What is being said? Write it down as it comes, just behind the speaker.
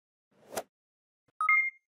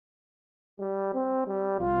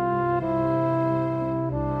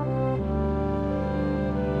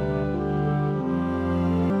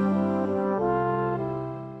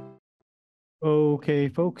Okay,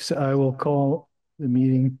 folks, I will call the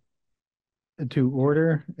meeting to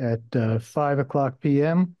order at 5 o'clock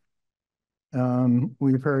p.m.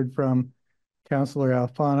 We've heard from Councillor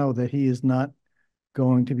Alfano that he is not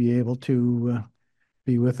going to be able to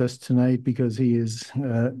be with us tonight because he is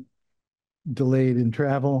delayed in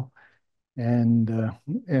travel, and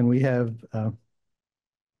we have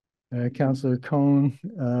Councillor Cohn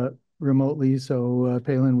remotely. So,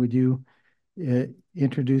 Palin, would you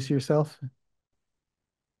introduce yourself?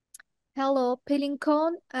 Hello,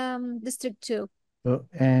 Pelincon, District 2. Oh,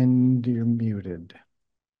 and you're muted.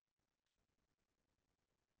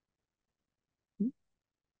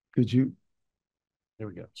 Could you? There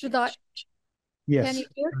we go. Should I? Yes. Can you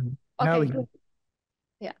hear? Now Okay, we good.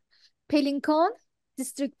 Yeah. Pelincon,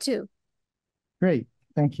 District 2. Great.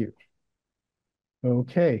 Thank you.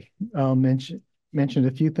 Okay. I'll mention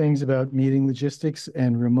a few things about meeting logistics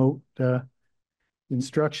and remote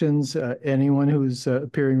instructions. Anyone who's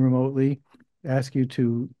appearing remotely, ask you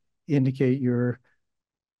to indicate your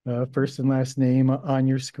first and last name on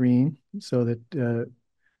your screen so that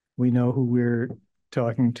we know who we're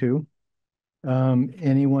talking to.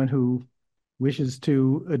 Anyone who wishes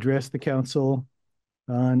to address the council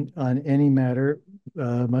on any matter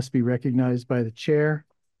must be recognized by the chair.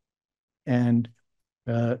 And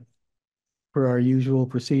for our usual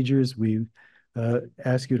procedures, we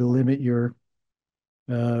ask you to limit your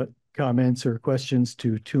comments or questions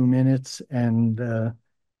to 2 minutes, and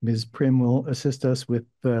Ms. Prim will assist us with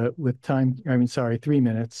time. 3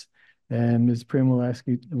 minutes, and Ms. Prim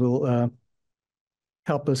will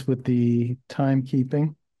help us with the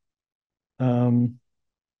timekeeping. And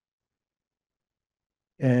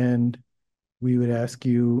we would ask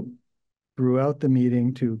you throughout the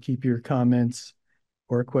meeting to keep your comments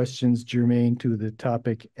or questions germane to the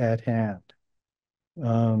topic at hand.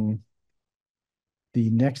 The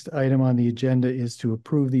next item on the agenda is to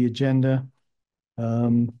approve the agenda.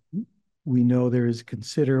 We know there is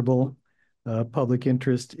considerable public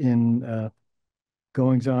interest in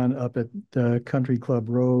goings on up at Country Club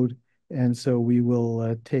Road, and so we will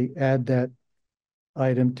add that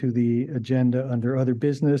item to the agenda under other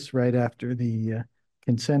business right after the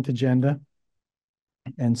consent agenda.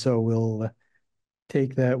 And so we'll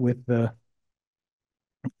take that with an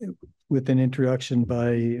introduction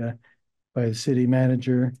by the city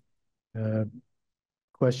manager,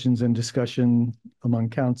 questions and discussion among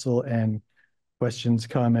council, and questions,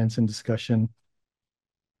 comments, and discussion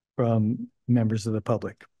from members of the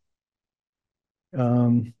public.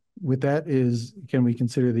 With that, can we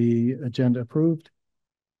consider the agenda approved?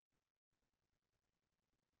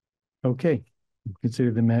 Okay,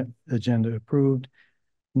 consider the agenda approved.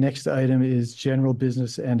 Next item is general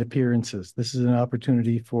business and appearances. This is an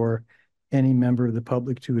opportunity for any member of the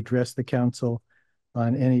public to address the council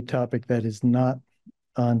on any topic that is not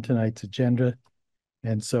on tonight's agenda.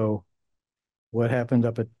 And so what's happening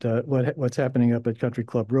up at Country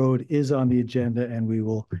Club Road is on the agenda, and we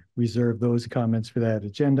will reserve those comments for that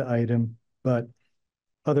agenda item. But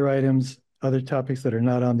other items, other topics that are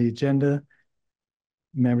not on the agenda,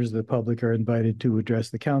 members of the public are invited to address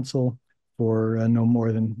the council for no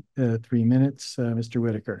more than 3 minutes. Mr.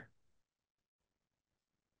 Whitaker.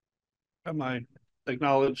 Am I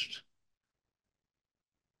acknowledged?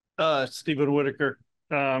 Stephen Whitaker.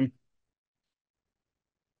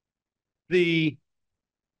 The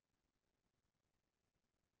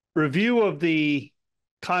review of the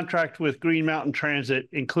contract with Green Mountain Transit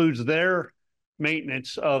includes their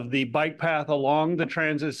maintenance of the bike path along the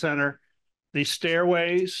transit center, the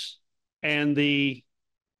stairways, and the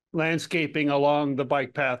landscaping along the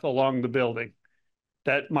bike path along the building.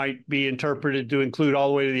 That might be interpreted to include all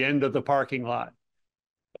the way to the end of the parking lot.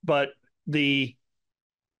 But the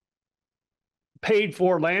paid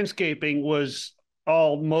for landscaping was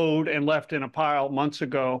all mowed and left in a pile months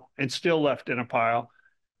ago and still left in a pile.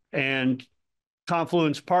 And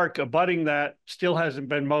Confluence Park abutting that still hasn't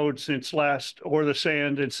been mowed since last, or the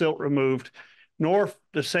sand and silt removed, nor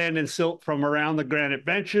the sand and silt from around the granite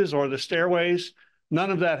benches or the stairways. None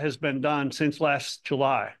of that has been done since last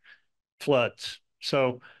July floods.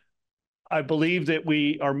 So I believe that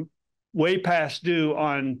we are way past due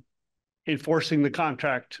on enforcing the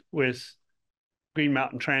contract with Green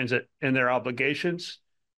Mountain Transit and their obligations.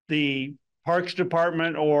 The Parks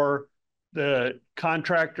Department or the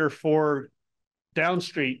contractor for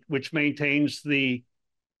Downstreet, which maintains the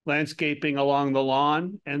landscaping along the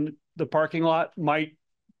lawn and the parking lot, might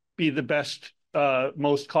be the best,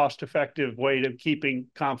 most cost-effective way to keeping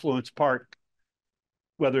Confluence Park,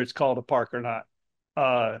 whether it's called a park or not,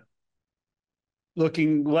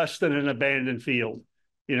 looking less than an abandoned field,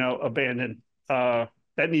 abandoned. That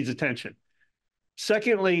needs attention.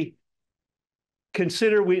 Secondly,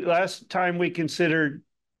 last time we considered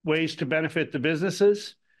ways to benefit the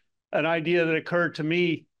businesses. An idea that occurred to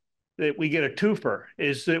me that we get a twofer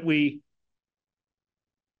is that we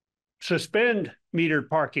suspend metered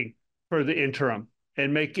parking for the interim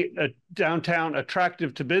and make it a downtown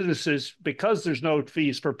attractive to businesses because there's no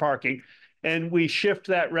fees for parking. And we shift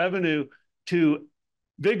that revenue to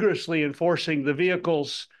vigorously enforcing the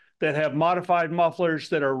vehicles that have modified mufflers,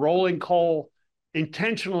 that are rolling coal,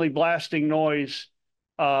 intentionally blasting noise,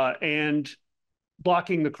 and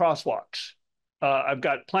blocking the crosswalks. I've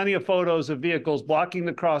got plenty of photos of vehicles blocking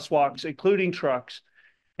the crosswalks, including trucks,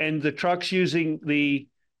 and the trucks using the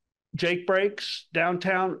Jake brakes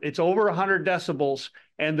downtown. It's over 100 decibels,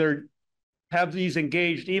 and they're have these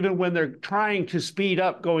engaged even when they're trying to speed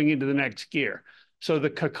up going into the next gear. So the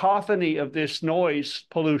cacophony of this noise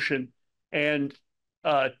pollution and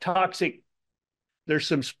toxic, there's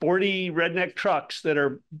some sporty redneck trucks that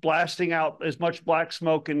are blasting out as much black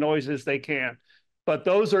smoke and noise as they can. But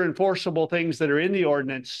those are enforceable things that are in the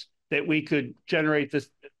ordinance that we could generate this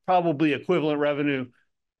probably equivalent revenue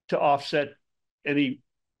to offset any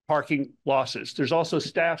parking losses. There's also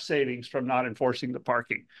staff savings from not enforcing the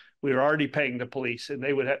parking. We are already paying the police, and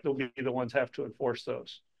they'll be the ones have to enforce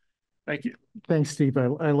those. Thank you. Thanks, Steve. I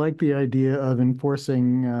like the idea of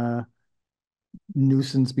enforcing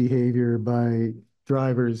nuisance behavior by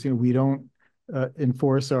drivers. You know, we don't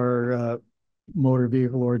enforce our motor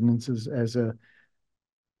vehicle ordinances as a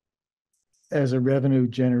revenue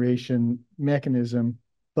generation mechanism,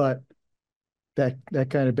 but that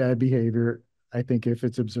kind of bad behavior, I think if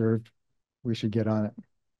it's observed, we should get on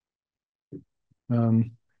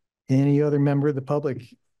it. Any other member of the public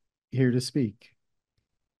here to speak?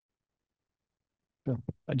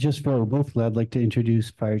 Just for both, I'd like to introduce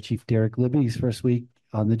Fire Chief Derek Libby. His first week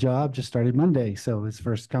on the job just started Monday, so his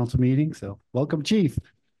first council meeting. So welcome, Chief.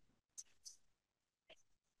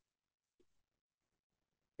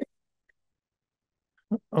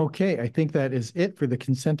 Okay, I think that is it for the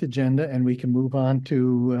consent agenda, and we can move on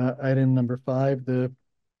to item number 5, the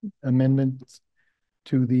amendments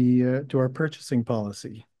to our purchasing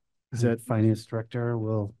policy. Is that Finance Director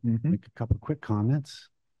will make a couple of quick comments.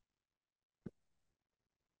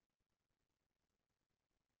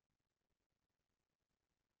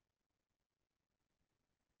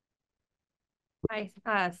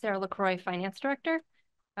 Hi, Sarah LaCroix, Finance Director.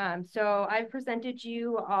 So I presented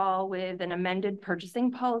you all with an amended purchasing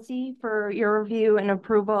policy for your review and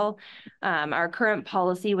approval. Our current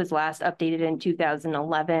policy was last updated in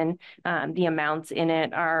 2011. The amounts in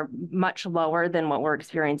it are much lower than what we're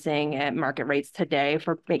experiencing at market rates today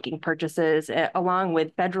for making purchases, along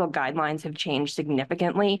with federal guidelines have changed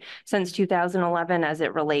significantly since 2011 as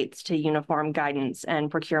it relates to uniform guidance and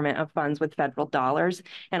procurement of funds with federal dollars.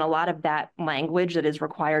 And a lot of that language that is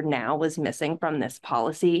required now was missing from this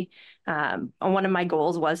policy. One of my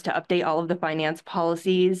goals was to update all of the finance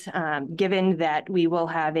policies, given that we will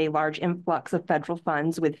have a large influx of federal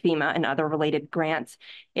funds with FEMA and other related grants.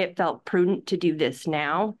 It felt prudent to do this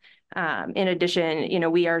now. In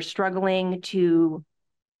addition, we are struggling to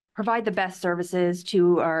provide the best services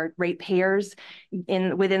to our ratepayers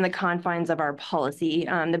within the confines of our policy.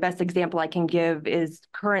 The best example I can give is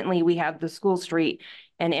currently we have the school street,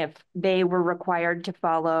 and if they were required to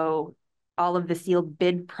follow all of the sealed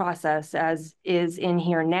bid process as is in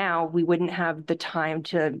here now, we wouldn't have the time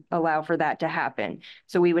to allow for that to happen.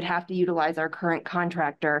 So we would have to utilize our current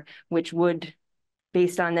contractor, which would,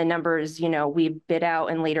 based on the numbers, we bid out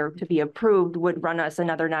and later to be approved, would run us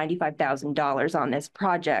another $95,000 on this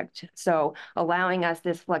project. So allowing us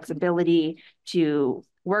this flexibility to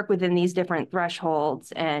work within these different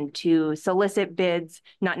thresholds and to solicit bids,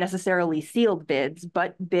 not necessarily sealed bids,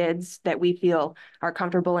 but bids that we feel are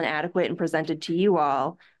comfortable and adequate and presented to you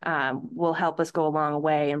all, will help us go a long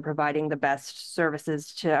way in providing the best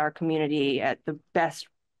services to our community at the best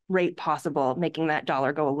rate possible, making that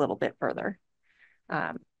dollar go a little bit further.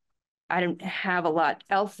 I don't have a lot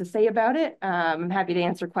else to say about it. I'm happy to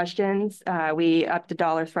answer questions. We upped the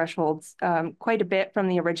dollar thresholds quite a bit from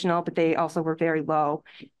the original, but they also were very low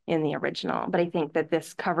in the original. But I think that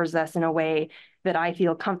this covers us in a way that I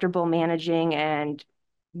feel comfortable managing, and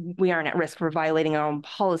we aren't at risk for violating our own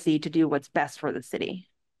policy to do what's best for the city.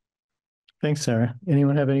 Thanks, Sarah.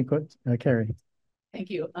 Anyone have any questions? Carrie. Thank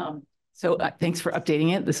you. So thanks for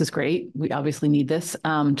updating it. This is great. We obviously need this.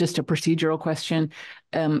 Just a procedural question.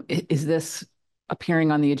 Is this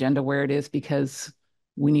appearing on the agenda where it is because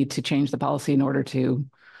we need to change the policy in order to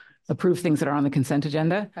approve things that are on the consent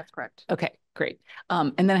agenda? That's correct. Okay. great.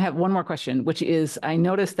 And then I have one more question, which is I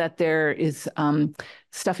noticed that there is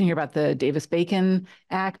stuff in here about the Davis-Bacon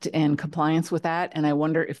Act and compliance with that. And I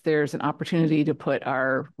wonder if there's an opportunity to put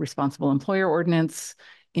our responsible employer ordinance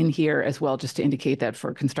in here as well, just to indicate that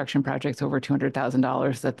for construction projects over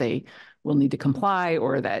 $200,000 that they will need to comply,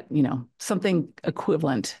 or that, you know, something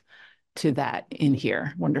equivalent to that in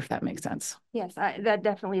here. Wonder if that makes sense. Yes, that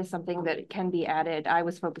definitely is something that can be added. I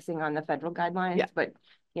was focusing on the federal guidelines, Yeah. but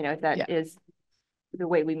you know, if that is the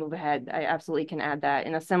way we move ahead, I absolutely can add that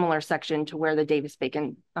in a similar section to where the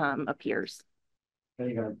Davis-Bacon appears. I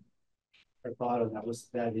think our thought of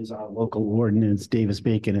that is our local ordinance.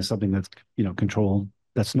 Davis-Bacon is something that's, you know, controlled.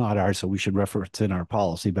 That's not ours, so we should reference in our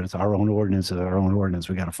policy, but it's our own ordinance. It's our own ordinance.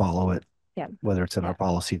 We got to follow it. Yeah. Whether it's in our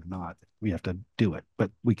policy or not, we have to do it,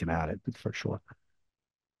 but we can add it for sure.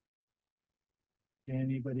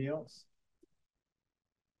 Anybody else?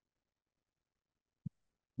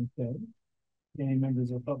 Okay. Any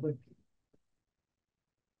members of the public?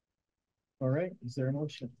 All right, is there a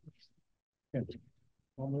motion? Okay.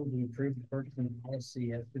 I'll move to approve the purchasing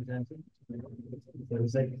policy as presented. There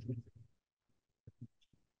is a second.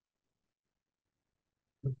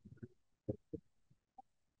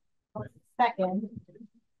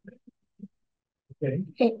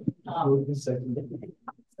 okay. Move to second.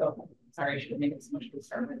 So, sorry, I should have made this motion to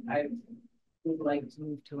start with. I would like to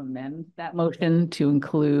move to amend that motion to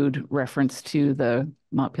include reference to the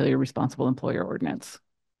Montpelier Responsible Employer Ordinance.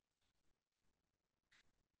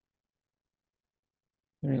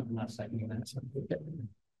 I'm not seconding that.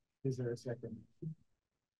 Is there a second?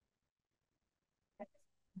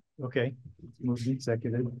 Okay, moved and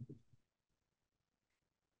seconded.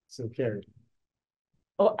 So carried.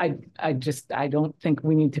 Oh, I don't think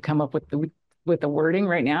we need to come up with the wording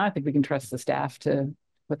right now. I think we can trust the staff to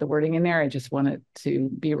put the wording in there. I just want it to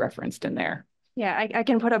be referenced in there. Yeah, I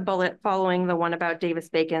can put a bullet following the one about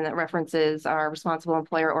Davis-Bacon that references our responsible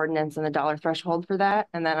employer ordinance and the dollar threshold for that.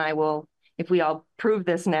 And then I will, if we all prove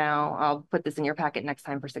this now, I'll put this in your packet next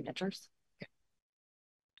time for signatures.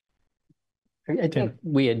 I think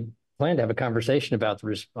we had planned to have a conversation about the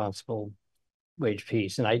responsible wage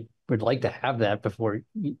piece, and I would like to have that before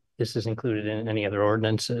this is included in any other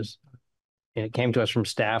ordinances. And it came to us from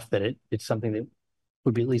staff that it's something that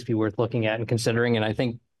would be at least be worth looking at and considering. And I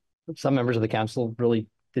think some members of the council really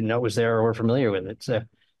didn't know it was there or were familiar with it. So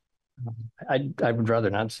I would rather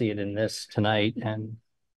not see it in this tonight and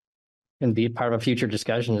be part of a future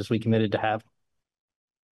discussion as we committed to have.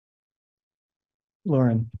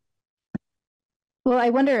 Lauren. Well,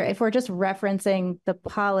 I wonder if we're just referencing the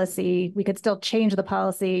policy, we could still change the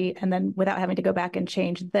policy and then without having to go back and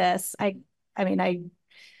change this. I mean,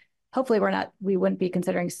 hopefully we wouldn't be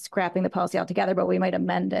considering scrapping the policy altogether, but we might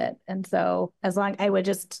amend it. And so I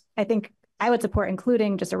think I would support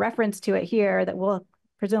including just a reference to it here that will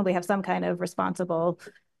presumably have some kind of responsible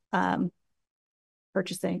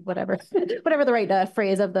purchasing, whatever the right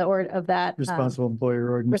phrase of that Responsible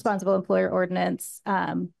employer ordinance. Responsible employer ordinance.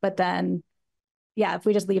 But then, yeah, if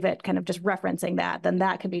we just leave it kind of just referencing that, then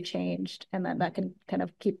that can be changed. And then that can kind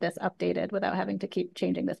of keep this updated without having to keep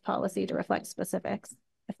changing this policy to reflect specifics,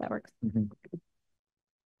 if that works. Mm-hmm.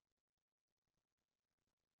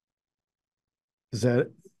 Does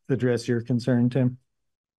that address your concern, Tim?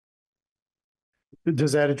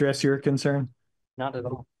 Does that address your concern? Not at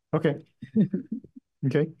all. Okay.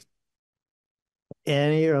 Okay.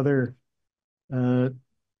 Any other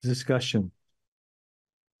discussion?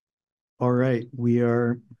 All right, we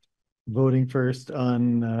are voting first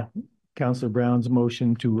on Councillor Brown's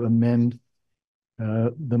motion to amend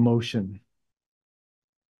the motion.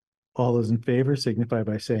 All those in favor signify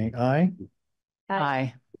by saying aye.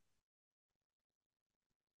 Aye.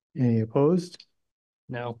 Any opposed?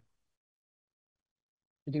 No.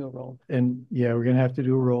 To do a roll. And yeah, we're gonna have to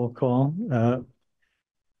do a roll call.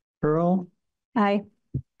 Pearl, Aye.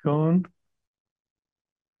 Cohn,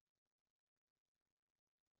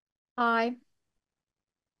 Aye.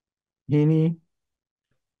 Heaney,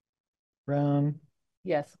 Brown,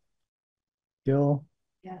 Yes. Gill.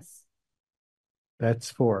 Yes.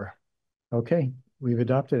 That's 4. Okay, we've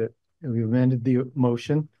adopted it. We've amended the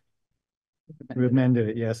motion. We amended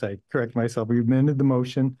it. Yes, I correct myself. We amended the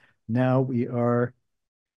motion. Now we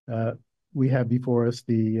have before us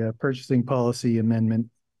the purchasing policy amendment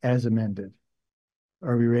as amended.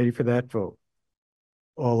 Are we ready for that vote?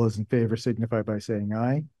 All those in favor signify by saying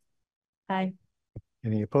aye. Aye.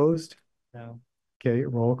 Any opposed? No. Okay,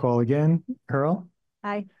 roll call again. Earl,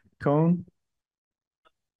 Aye. Cohn,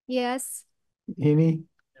 Yes. Heaney,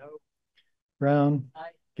 No. Brown, Aye.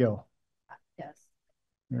 Gill. Yes.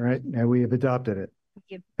 All right, now we have adopted it. Thank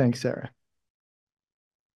you. Thanks, Sarah.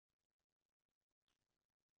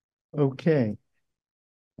 Okay.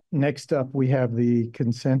 Next up, we have the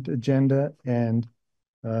consent agenda, and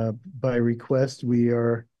by request, we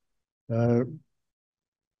are uh,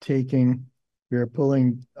 we are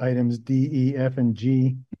pulling items D, E, F, and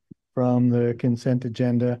G from the consent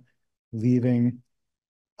agenda, leaving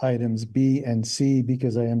items B and C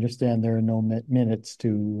because I understand there are no minutes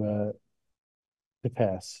to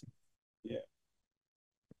pass. Yeah.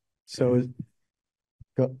 So,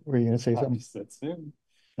 were you going to say something? That's soon.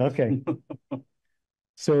 Okay.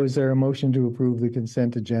 So is there a motion to approve the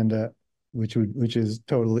consent agenda, which is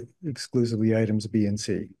totally exclusively items B and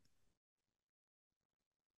C?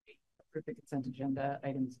 For the consent agenda,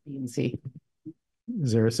 items B and C.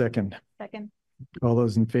 Is there a second? Second. All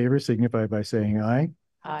those in favor signify by saying aye.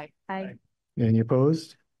 Aye. Aye. Any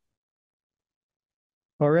opposed?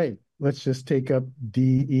 All right, let's just take up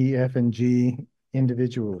D, E, F, and G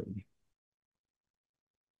individually.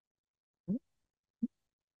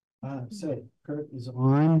 So Kurt is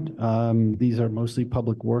on. These are mostly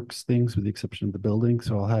public works things with the exception of the building.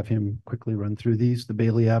 So I'll have him quickly run through these. The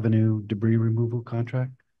Bailey Avenue debris removal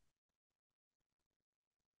contract.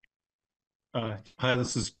 Hi,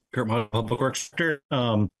 this is Kurt, my public works director.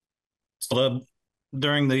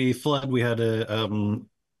 During the flood, we had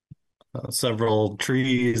several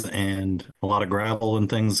trees and a lot of gravel and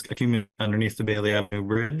things accumulated underneath the Bailey Avenue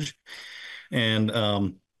Bridge.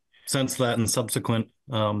 And since that and subsequent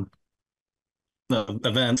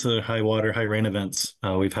events, high water, high rain events,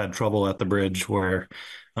 we've had trouble at the bridge where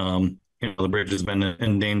the bridge has been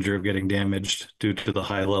in danger of getting damaged due to the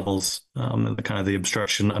high levels and the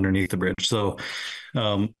obstruction underneath the bridge. So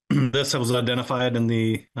this was identified in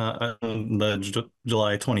the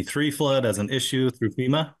July 23 flood as an issue through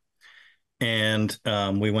FEMA. And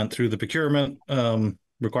we went through the procurement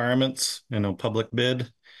requirements, public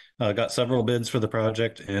bid, got several bids for the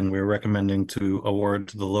project, and we're recommending to award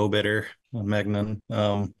to the low bidder, Magnan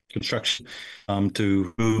Construction,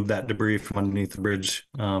 to move that debris from underneath the bridge.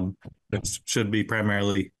 It should be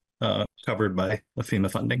primarily covered by the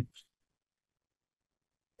FEMA funding.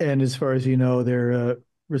 And as far as you know, they're a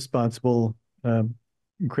responsible,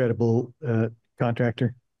 credible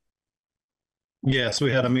contractor. Yes,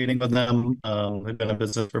 we had a meeting with them. They've been in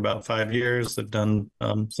business for about 5 years. They've done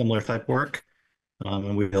similar type work,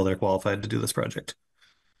 and we feel they're qualified to do this project.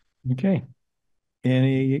 Okay.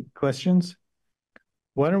 Any questions?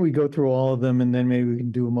 Why don't we go through all of them and then maybe we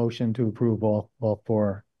can do a motion to approve all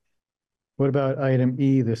four. What about item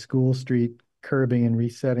E, the School Street curbing and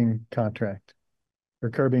resetting contract, or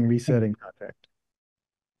curbing resetting contract?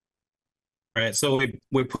 All right, so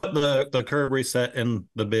we put the curb reset in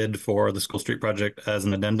the bid for the School Street project as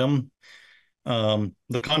an addendum.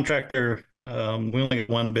 The contractor, we only get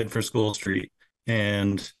one bid for School Street,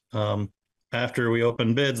 and after we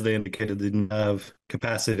opened bids, they indicated they didn't have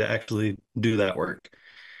capacity to actually do that work.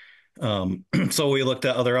 So we looked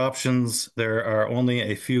at other options. There are only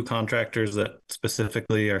a few contractors that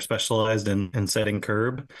specifically are specialized in setting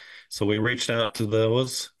curb. So we reached out to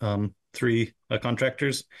those three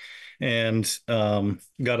contractors and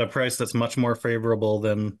got a price that's much more favorable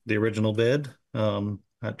than the original bid at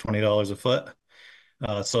 $20 a foot.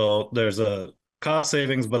 So there's a cost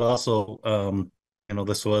savings, but also,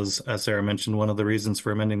 this was, as Sarah mentioned, one of the reasons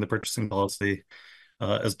for amending the purchasing policy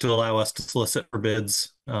is to allow us to solicit for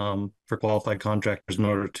bids for qualified contractors in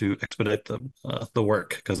order to expedite the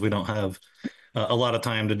work, because we don't have a lot of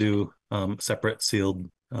time to do separate sealed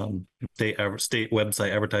state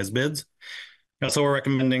website advertised bids. So we're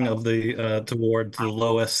recommending to award to the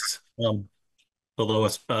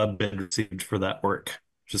lowest bid received for that work,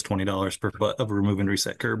 which is $20 per foot of remove and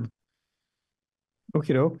reset curb.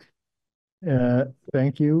 Okie doke.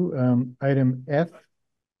 Thank you. Item F,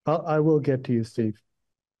 I will get to you, Steve.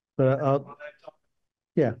 But I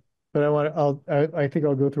think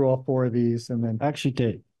I'll go through all four of these and then.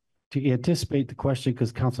 Actually, to anticipate the question,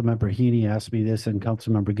 because Councilmember Heaney asked me this and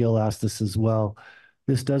Councilmember Gill asked this as well.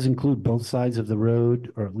 This does include both sides of the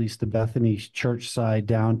road, or at least the Bethany Church side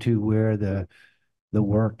down to where the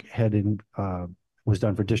work was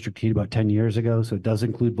done for District Heat about 10 years ago. So it does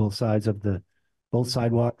include both sides of both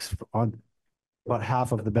sidewalks on about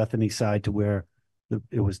half of the Bethany side to where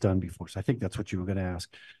it was done before. So I think that's what you were going to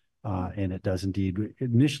ask. And it does indeed.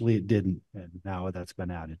 Initially it didn't, and now that's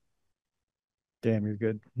been added. Damn, you're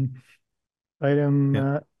good.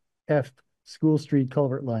 Item F, School Street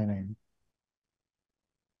culvert lining.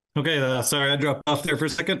 Okay, sorry, I dropped off there for a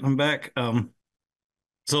second. I'm back.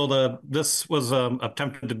 So this was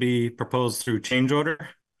attempted to be proposed through change order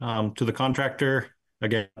to the contractor.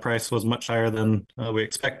 Again, price was much higher than we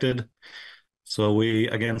expected. So we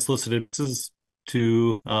again solicited. This is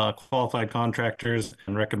to qualified contractors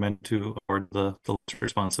and recommend to award the least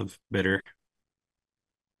responsive bidder.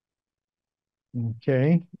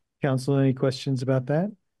 Okay, council, any questions about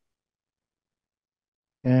that?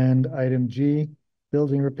 And item G,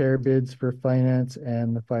 building repair bids for finance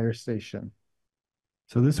and the fire station.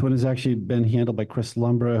 So this one has actually been handled by Chris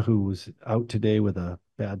Lumbra, who was out today with a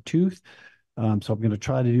bad tooth. So I'm going to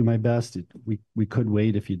try to do my best. We could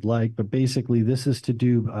wait if you'd like, but basically this is to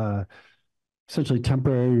do essentially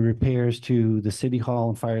temporary repairs to the city hall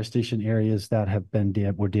and fire station areas that have been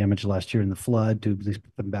were damaged last year in the flood, to at least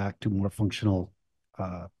put them back to more functional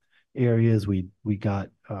areas. We got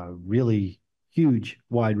a really huge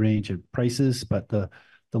wide range of prices, but the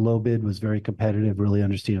low bid was very competitive, really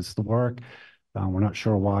understands the work. We're not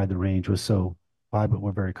sure why the range was so high, but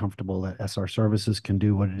we're very comfortable that SR Services can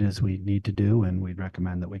do what it is we need to do, and we'd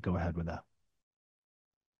recommend that we go ahead with that.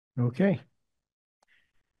 Okay.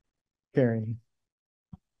 Carrie.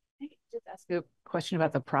 Just ask a question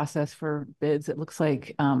about the process for bids. It looks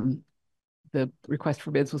like the request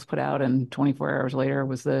for bids was put out, and 24 hours later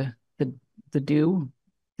was the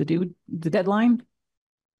deadline.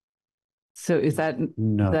 So is that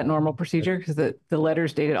normal procedure? Because the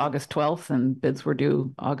letter's dated August 12th and bids were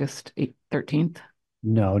due August 13th.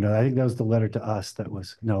 No, I think that was the letter to us.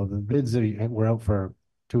 The bids were out for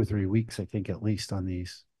 2 or 3 weeks, I think, at least on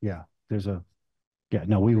these. Yeah,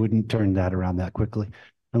 we wouldn't turn that around that quickly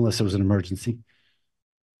unless it was an emergency.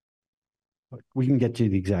 But we can get you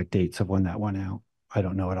the exact dates of when that went out. I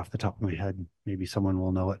don't know it off the top of my head. Maybe someone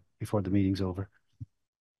will know it before the meeting's over.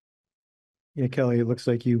 Yeah, Kelly, it looks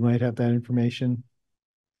like you might have that information.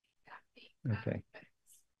 Okay.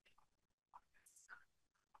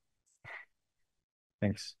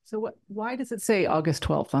 Thanks. So why does it say August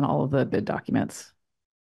 12th on all of the bid documents?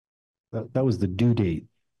 That was the due date.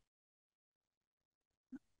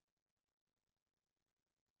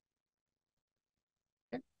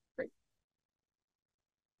 Okay, great.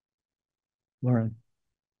 Lauren.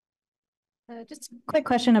 Just a quick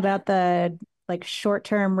question about the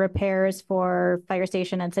short-term repairs for fire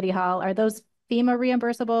station and city hall. Are those FEMA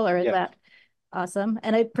reimbursable, or is that awesome?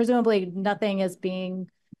 And presumably nothing is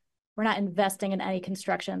we're not investing in any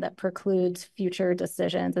construction that precludes future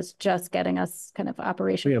decisions. It's just getting us kind of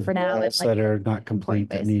operational for now. Walls that are not complete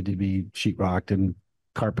that need to be sheetrocked, and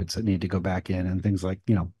carpets that need to go back in, and things like,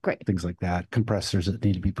 Great. Things like that. Compressors that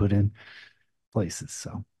need to be put in places.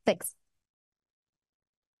 So thanks.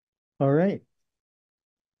 All right.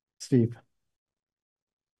 Steve.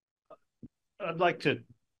 I'd like to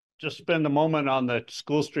just spend a moment on the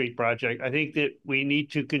School Street project. I think that we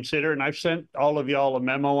need to consider, and I've sent all of y'all a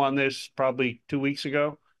memo on this probably 2 weeks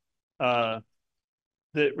ago, that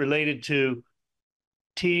related to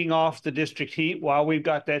teeing off the district heat while we've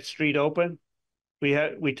got that street open. We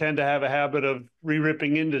tend to have a habit of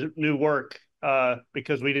re-ripping into new work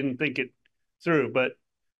because we didn't think it through, but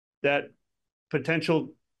that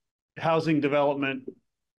potential housing development,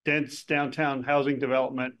 dense downtown housing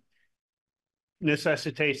development,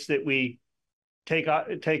 necessitates that we take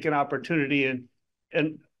an opportunity,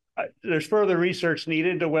 and there's further research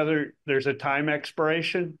needed to whether there's a time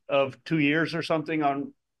expiration of 2 years or something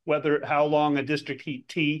on how long a district heat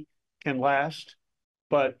T can last.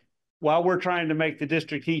 But while we're trying to make the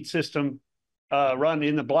district heat system run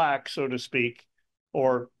in the black, so to speak,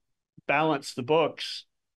 or balance the books,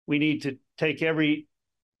 we need to take every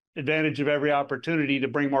advantage of every opportunity to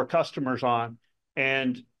bring more customers on.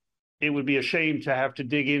 And it would be a shame to have to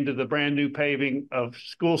dig into the brand new paving of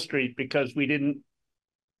School Street because we didn't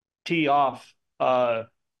tee off and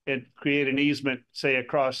create an easement, say,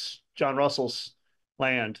 across John Russell's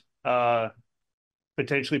land,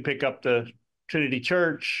 potentially pick up the Trinity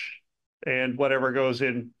Church and whatever goes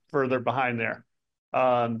in further behind there.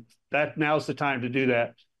 That now's the time to do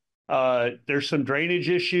that. There's some drainage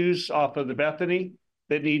issues off of the Bethany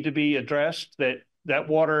that need to be addressed. That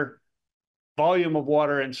volume of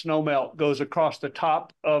water and snow melt goes across the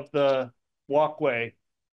top of the walkway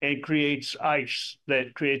and creates ice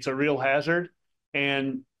that creates a real hazard.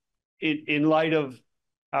 And in light of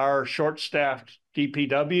our short-staffed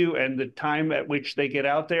DPW and the time at which they get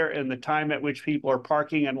out there and the time at which people are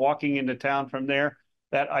parking and walking into town from there,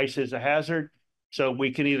 that ice is a hazard. So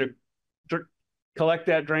we can either collect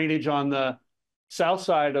that drainage on the south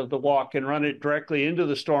side of the walk and run it directly into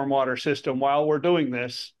the stormwater system while we're doing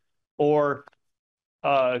this, or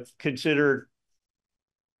consider.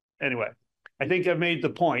 Anyway, I think I've made the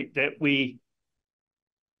point that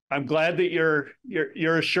I'm glad that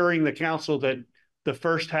you're assuring the council that the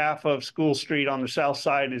first half of School Street on the south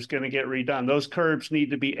side is going to get redone. Those curbs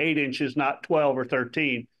need to be 8 inches, not 12 or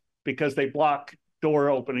 13, because they block door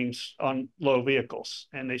openings on low vehicles,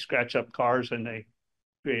 and they scratch up cars and they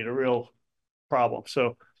create a real problem.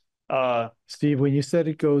 So, Steve, when you said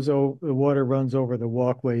it goes over, the water runs over the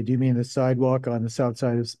walkway, do you mean the sidewalk on the south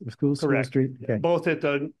side of School Street? Okay. both at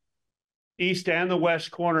the east and the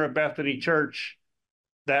west corner of Bethany Church,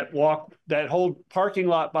 that whole parking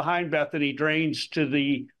lot behind Bethany drains to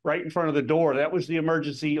the right in front of the door. That was the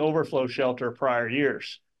emergency overflow shelter prior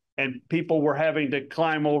years. And people were having to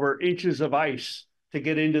climb over inches of ice to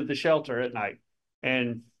get into the shelter at night.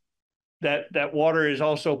 And that water is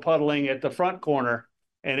also puddling at the front corner,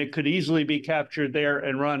 and it could easily be captured there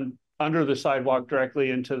and run under the sidewalk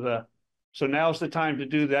directly into the. So now's the time to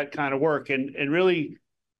do that kind of work and really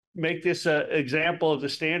make this an example of the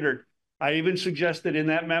standard. I even suggested in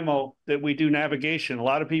that memo that we do navigation. A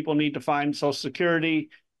lot of people need to find Social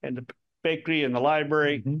Security and the bakery and the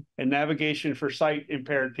library and navigation for sight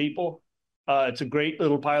impaired people. It's a great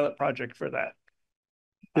little pilot project for that.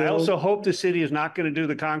 I also hope the city is not going to do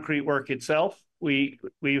the concrete work itself. We've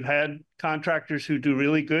had contractors who do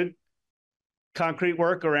really good concrete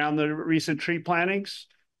work around the recent tree plantings,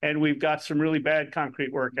 and we've got some really bad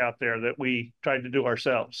concrete work out there that we tried to do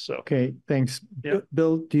ourselves. So okay, thanks. Yep.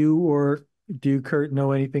 Bill, do you, Kurt,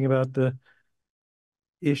 know anything about the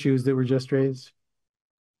issues that were just raised?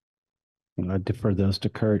 I defer those to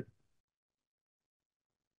Kurt.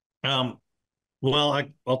 Well,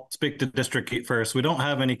 I'll speak to District Heat first. We don't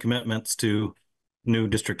have any commitments to new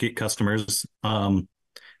District Heat customers, and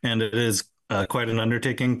it is quite an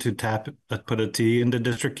undertaking to put a T into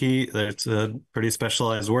District Heat. It's a pretty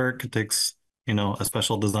specialized work. It takes a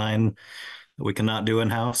special design that we cannot do in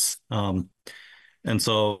house, and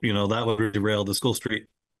so that would really derail the School Street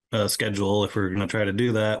schedule if we're going to try to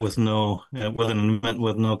do that with no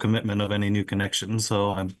commitment of any new connections.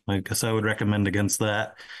 So I guess I would recommend against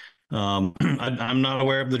that. I'm not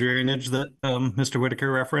aware of the drainage that Mr.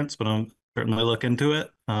 Whitaker referenced, but I'm certainly look into it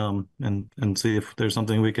and see if there's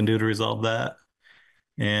something we can do to resolve that.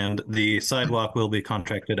 And the sidewalk will be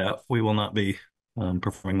contracted out. We will not be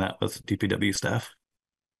performing that with DPW staff.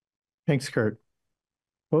 Thanks, Kurt.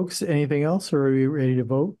 Folks, anything else, or are we ready to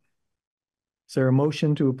vote? Is there a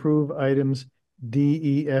motion to approve items D,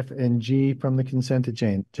 E, F, and G from the consent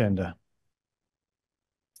agenda?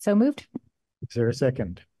 So moved. Is there a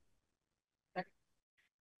second?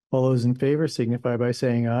 All those in favor signify by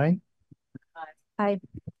saying aye. Aye.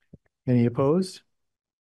 Any opposed?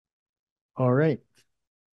 All right.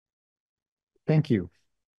 Thank you.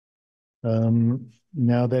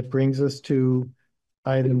 Now that brings us to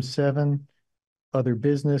item 7, other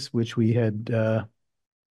business, which we had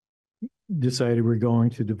decided we're going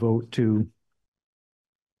to devote to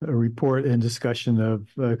a report and discussion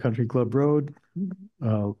of Country Club Road.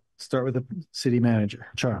 Start with the city manager.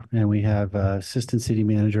 Sure. And we have assistant city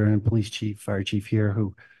manager and police chief, fire chief here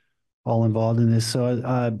who all involved in this.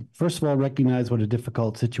 So first of all, recognize what a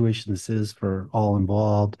difficult situation this is for all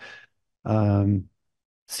involved.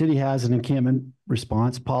 City has an encampment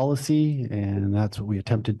response policy, and that's what we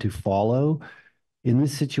attempted to follow. In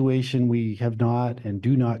this situation, we have not and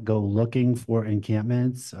do not go looking for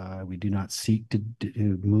encampments. We do not seek to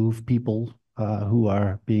move people who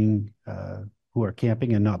are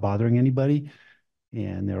camping and not bothering anybody.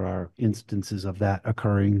 And there are instances of that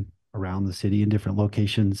occurring around the city in different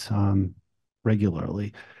locations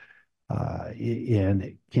regularly.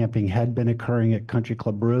 And camping had been occurring at Country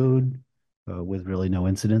Club Road with really no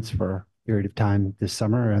incidents for a period of time this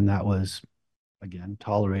summer. And that was, again,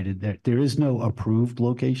 tolerated. There is no approved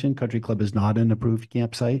location. Country Club is not an approved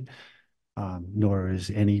campsite, nor is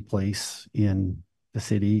any place in the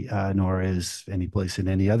city, nor is any place in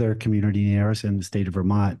any other community near us in the state of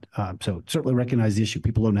Vermont. So certainly recognize the issue.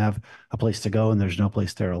 People don't have a place to go, and there's no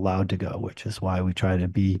place they're allowed to go, which is why we try to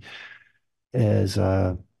be as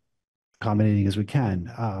accommodating as we can.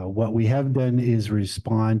 What we have done is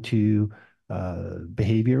respond to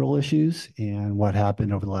behavioral issues. And what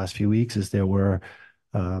happened over the last few weeks is there were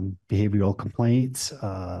behavioral complaints,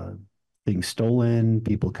 things stolen,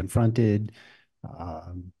 people confronted,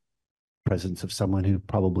 presence of someone who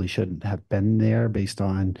probably shouldn't have been there based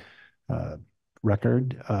on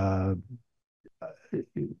record,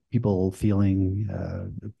 people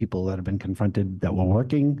that have been confronted that were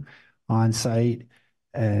working on site.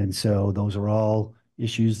 And so those are all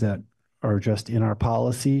issues that are just in our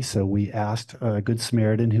policy. So we asked Good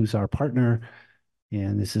Samaritan, who's our partner,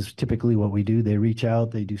 and this is typically what we do. They reach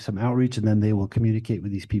out, they do some outreach, and then they will communicate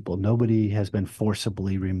with these people. Nobody has been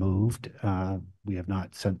forcibly removed. We have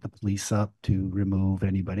not sent the police up to remove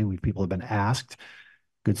anybody. People have been asked.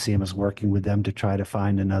 Good Sam is working with them to try to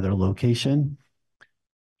find another location.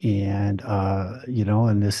 And,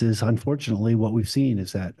 and this is unfortunately what we've seen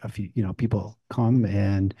is that a few, people come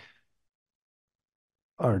and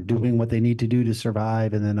are doing what they need to do to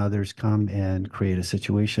survive, and then others come and create a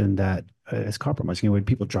situation that is compromising. When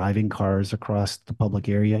people driving cars across the public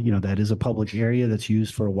area, that is a public area that's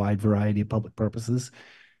used for a wide variety of public purposes.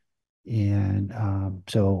 And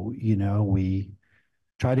so, we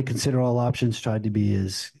try to consider all options, tried to be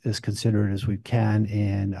as considerate as we can.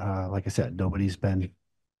 And like I said, nobody's been,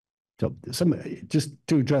 so just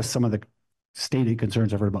to address some of the stated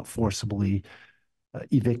concerns I've heard about forcibly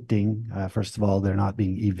evicting. First of all, they're not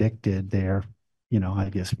being evicted. They're, I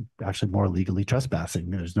guess actually more legally trespassing.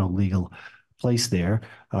 There's no legal place there,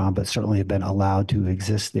 but certainly have been allowed to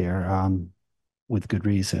exist there with good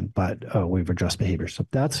reason. But we've addressed behavior. So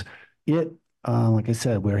that's it. Like I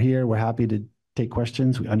said, we're here. We're happy to take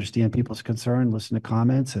questions. We understand people's concern, listen to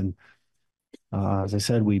comments. And as I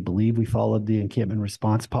said, we believe we followed the encampment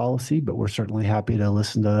response policy, but we're certainly happy to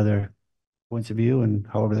listen to other points of view and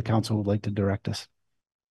however the council would like to direct us.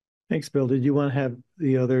 Thanks, Bill. Did you want to have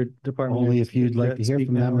the other department? Only if you'd like to hear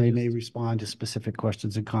from them, they may just... respond to specific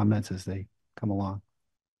questions and comments as they come along.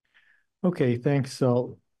 Okay, thanks.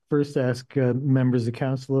 So first ask members of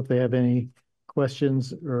council if they have any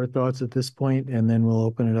questions or thoughts at this point, and then we'll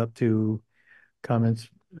open it up to comments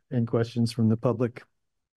and questions from the public.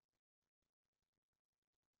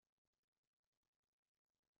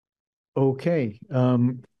 Okay,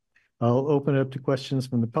 I'll open it up to questions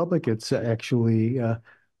from the public. It's actually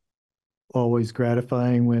always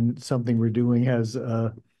gratifying when something we're doing has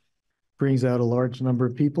brings out a large number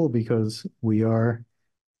of people, because we are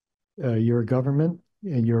your government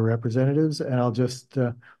and your representatives. And I'll just,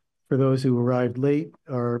 for those who arrived late,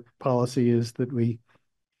 our policy is that we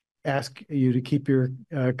ask you to keep your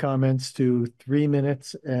comments to 3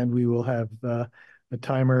 minutes, and we will have a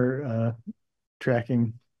timer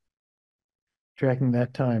tracking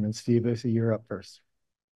that time. And Steve, I see you're up first.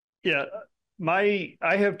 Yeah, I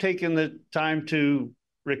have taken the time to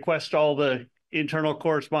request all the internal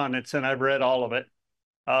correspondence, and I've read all of it.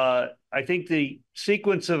 I think the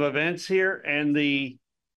sequence of events here and the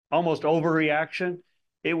almost overreaction,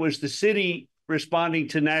 it was the city responding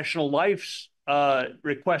to National Life's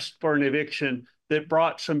request for an eviction that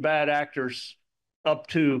brought some bad actors up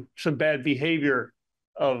to some bad behavior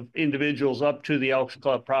of individuals up to the Elks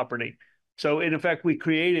Club property. So in effect, we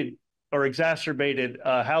created or exacerbated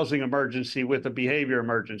a housing emergency with a behavior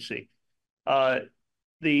emergency.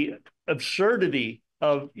 The absurdity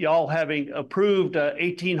of y'all having approved a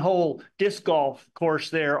 18-hole disc golf course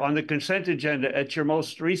there on the consent agenda at your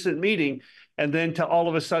most recent meeting, and then to all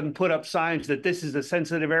of a sudden put up signs that this is a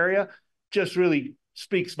sensitive area, just really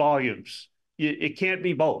speaks volumes. It can't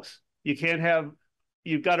be both. You can't have,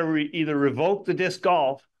 you've got to either revoke the disc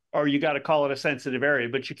golf or you got to call it a sensitive area,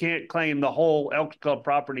 but you can't claim the whole Elks Club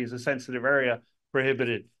property as a sensitive area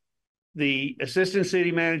prohibited. The assistant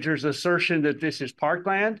city manager's assertion that this is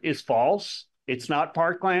parkland is false. It's not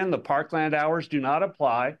parkland. The parkland hours do not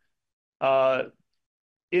apply.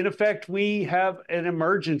 In effect, we have an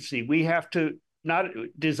emergency. We have to not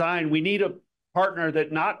design, we need a partner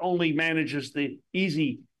that not only manages the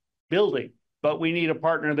easy building, but we need a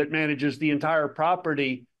partner that manages the entire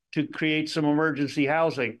property to create some emergency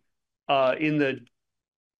housing in the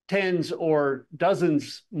tens or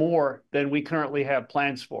dozens more than we currently have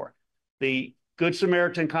plans for. The Good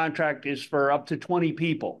Samaritan contract is for up to 20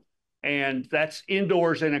 people, and that's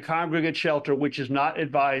indoors in a congregate shelter, which is not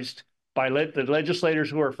advised by the legislators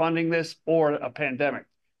who are funding this or a pandemic.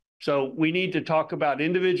 So we need to talk about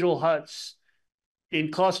individual huts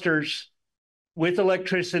in clusters with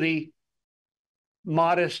electricity,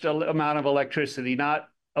 modest amount of electricity, not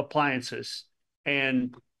appliances,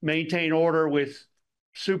 and maintain order with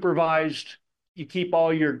supervised, you keep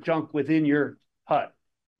all your junk within your hut,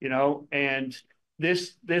 and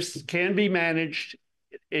this can be managed.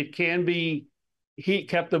 It can be heat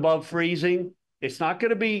kept above freezing. It's not going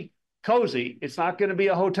to be cozy. It's not going to be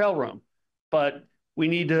a hotel room, but we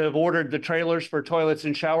need to have ordered the trailers for toilets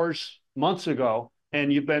and showers months ago.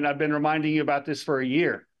 And I've been reminding you about this for a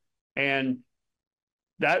year. And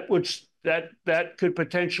that could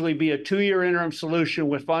potentially be a 2-year interim solution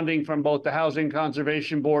with funding from both the Housing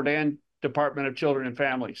Conservation Board and Department of Children and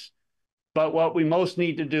Families. But what we most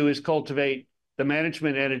need to do is cultivate the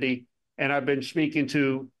management entity. And I've been speaking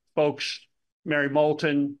to folks, Mary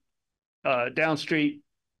Moulton, Downstreet,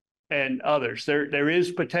 and others. There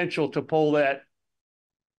is potential to pull that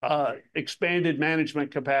expanded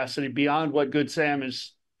management capacity beyond what Good Sam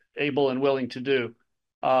is able and willing to do,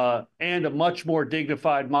 and a much more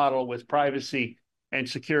dignified model with privacy and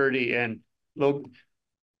security. And the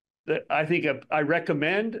I think I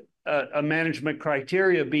recommend a management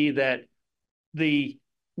criteria be that the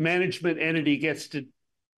management entity gets to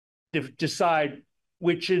decide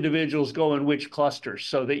which individuals go in which clusters,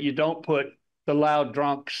 so that you don't put the loud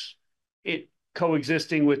drunks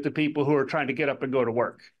coexisting with the people who are trying to get up and go to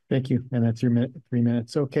work. Thank you. And that's your 3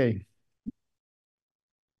 minutes. Okay.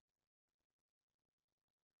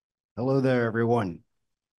 Hello there, everyone.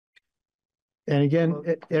 And again,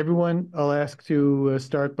 everyone, I'll ask to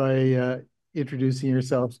start by introducing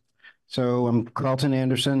yourselves. So I'm Carlton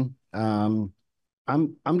Anderson. I'm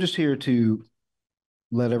just here to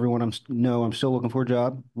let everyone know I'm still looking for a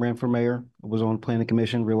job. Ran for mayor, was on planning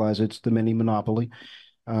commission, realized it's the mini monopoly.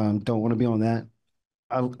 Don't want to be on that.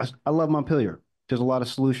 I love Montpelier. There's a lot of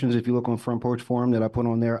solutions. If you look on Front Porch Forum that I put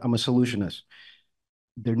on there, I'm a solutionist.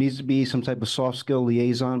 There needs to be some type of soft skill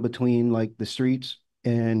liaison between like the streets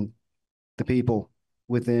and the people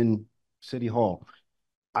within City Hall.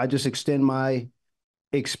 I just extend my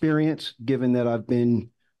experience, given that I've been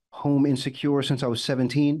home insecure since I was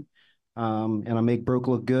 17, and I make broke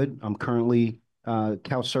look good. I'm currently couch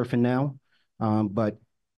surfing now, but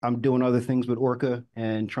I'm doing other things with Orca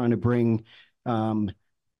and trying to bring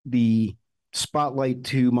the spotlight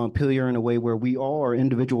to Montpelier in a way where we all are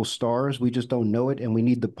individual stars. We just don't know it, and we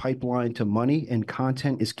need the pipeline to money, and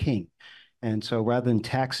content is king. And so rather than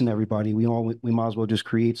taxing everybody, we might as well just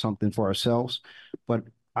create something for ourselves. But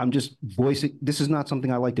I'm just voicing, this is not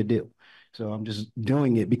something I like to do. So I'm just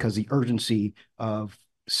doing it because the urgency of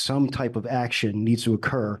some type of action needs to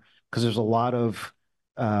occur, because there's a lot of,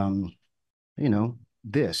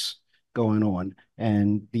 this going on,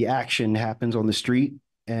 and the action happens on the street.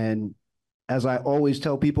 And as I always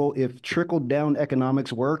tell people, if trickle down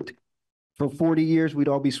economics worked for 40 years, we'd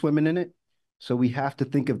all be swimming in it. So we have to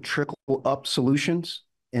think of trickle up solutions.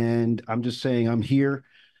 And I'm just saying, I'm here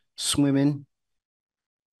swimming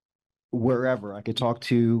wherever I could talk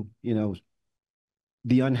to,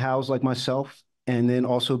 the unhoused like myself, and then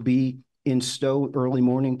also be in Stowe early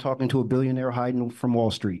morning talking to a billionaire hiding from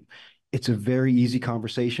Wall Street. It's a very easy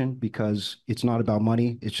conversation because it's not about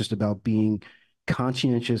money. It's just about being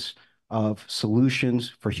conscientious of solutions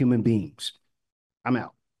for human beings. I'm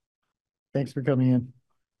out. Thanks for coming in.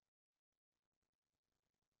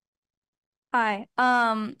 Hi,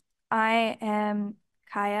 I am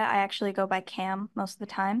Kaya. I actually go by Cam most of the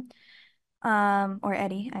time, or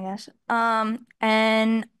Eddie, I guess.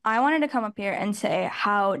 And I wanted to come up here and say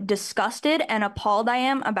how disgusted and appalled I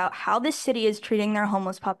am about how this city is treating their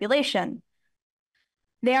homeless population.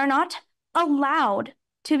 They are not allowed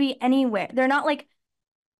to be anywhere. They're not like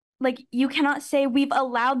you cannot say we've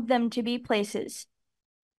allowed them to be places.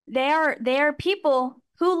 They are people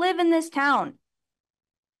who live in this town.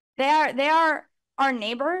 They are our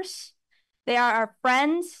neighbors. They are our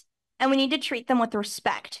friends, and we need to treat them with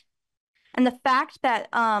respect. And the fact that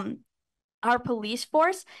our police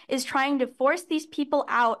force is trying to force these people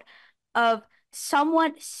out of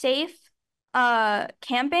somewhat safe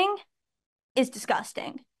camping is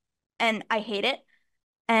disgusting. And I hate it.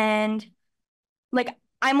 And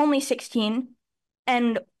I'm only 16,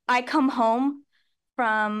 and I come home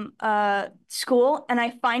from school and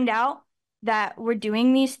I find out that we're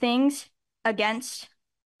doing these things against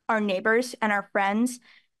our neighbors and our friends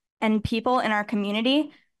and people in our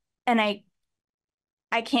community. And I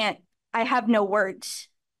have no words,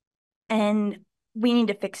 and we need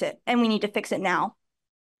to fix it, and we need to fix it now.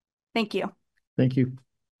 Thank you. Thank you.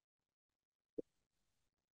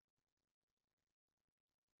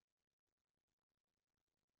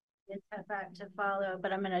 It's tough act to follow,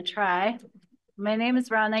 but I'm going to try. My name is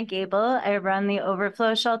Rana Gable. I run the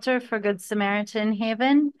overflow shelter for Good Samaritan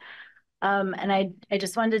Haven. And I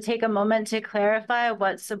just wanted to take a moment to clarify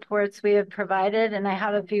what supports we have provided. And I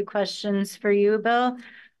have a few questions for you, Bill,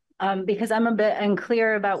 because I'm a bit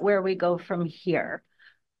unclear about where we go from here.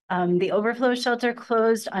 The overflow shelter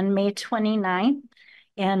closed on May 29th.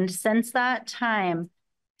 And since that time,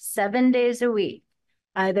 7 days a week,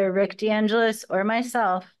 either Rick DeAngelis or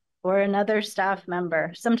myself or another staff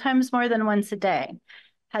member, sometimes more than once a day,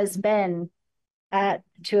 has been at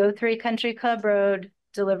 203 Country Club Road,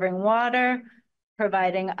 delivering water,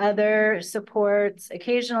 providing other supports,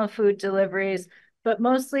 occasional food deliveries, but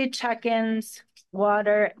mostly check-ins,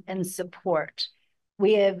 water, and support.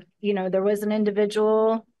 We have, there was an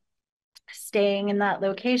individual staying in that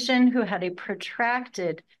location who had a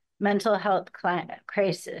protracted mental health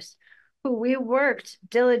crisis, who we worked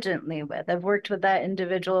diligently with. I've worked with that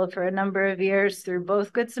individual for a number of years through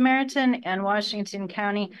both Good Samaritan and Washington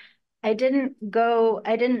County. I didn't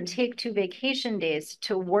take 2 vacation days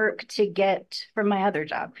to work to get, from my other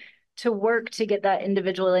job, to work to get that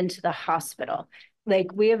individual into the hospital.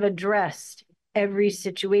 Like, we have addressed every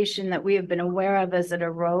situation that we have been aware of as it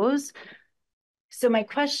arose. So my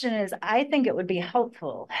question is, I think it would be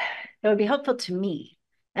helpful. It would be helpful to me.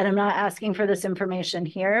 And I'm not asking for this information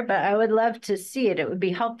here, but I would love to see it. It would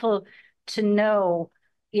be helpful to know,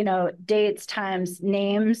 dates, times,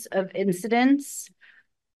 names of incidents,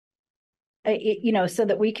 so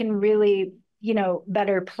that we can really,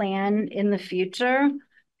 better plan in the future.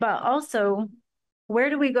 But also, where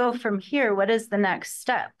do we go from here? What is the next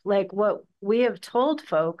step? Like, what we have told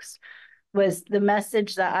folks was the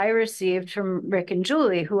message that I received from Rick and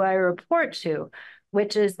Julie, who I report to,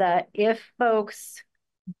 which is that if folks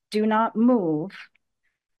do not move,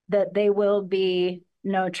 that they will be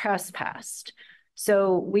no trespassed.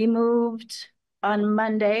 So we moved on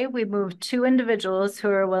Monday, we moved 2 individuals who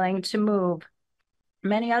are willing to move.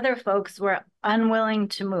 Many other folks were unwilling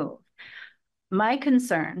to move. My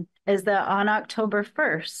concern is that on October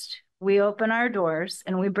 1st, we open our doors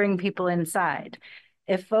and we bring people inside.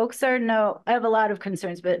 If folks are I have a lot of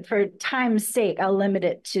concerns, but for time's sake, I'll limit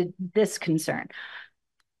it to this concern.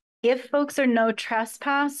 If folks are no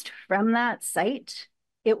trespassed from that site,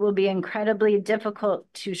 it will be incredibly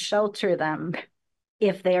difficult to shelter them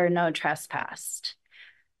if they are no trespassed.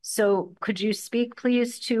 So could you speak,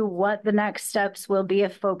 please, to what the next steps will be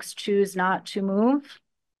if folks choose not to move?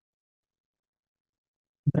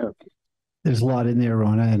 There's a lot in there,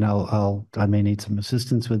 Rona, and I may need some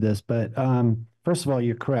assistance with this, but first of all,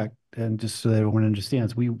 you're correct. And just so that everyone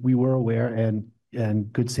understands, we were aware, and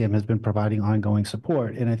Good Sam has been providing ongoing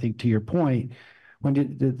support. And I think, to your point, when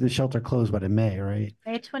did the shelter close? What, in May, right?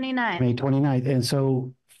 May 29th. May 29th. And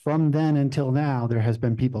so from then until now, there has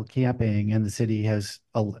been people camping, and the city has,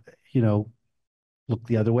 looked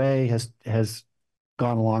the other way, has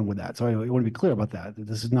gone along with that. So I want to be clear about that.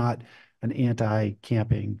 This is not an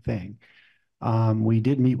anti-camping thing. We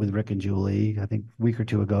did meet with Rick and Julie, I think a week or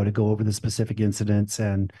 2 ago, to go over the specific incidents,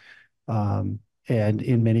 and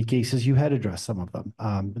in many cases, you had addressed some of them.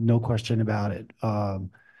 No question about it.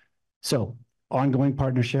 So ongoing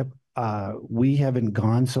partnership. We haven't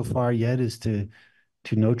gone so far yet as to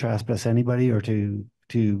no trespass anybody, or to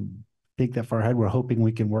take that far ahead. We're hoping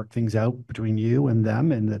we can work things out between you and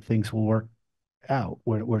them, and that things will work out.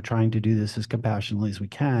 We're trying to do this as compassionately as we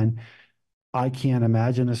can. I can't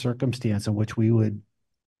imagine a circumstance in which we would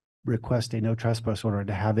request a no trespass order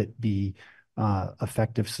to have it be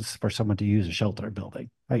effective for someone to use a shelter building.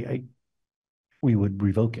 We would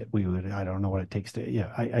revoke it. I don't know what it takes to,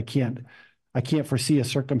 yeah, I can't foresee a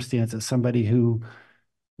circumstance that somebody who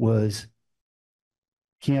was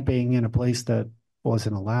camping in a place that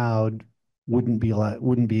wasn't allowed wouldn't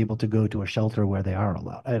be able to go to a shelter where they are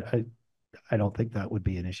allowed. I don't think that would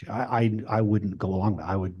be an issue. I wouldn't go along with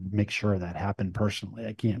that. I would make sure that happened personally.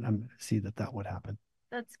 I can't see that would happen.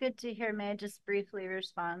 That's good to hear. May I just briefly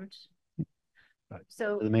respond? Right.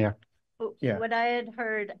 So the mayor. Yeah. What I had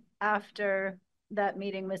heard after that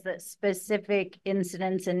meeting was that specific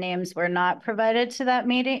incidents and names were not provided to that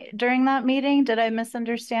meeting during that meeting. Did I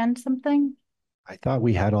misunderstand something? I thought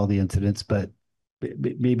we had all the incidents, but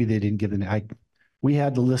maybe they didn't give we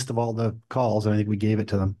had the list of all the calls, and I think we gave it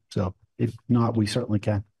to them. So if not, we certainly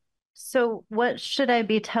can. So what should I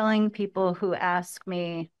be telling people who ask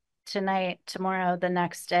me tonight, tomorrow, the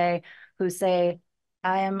next day, who say,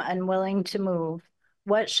 I am unwilling to move?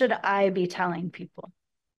 What should I be telling people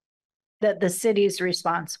that the city's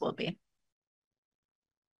response will be?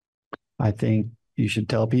 I think you should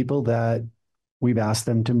tell people that we've asked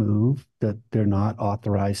them to move, that they're not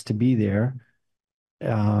authorized to be there.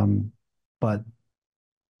 But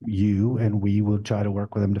you and we will try to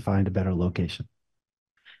work with them to find a better location.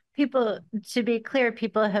 People, to be clear,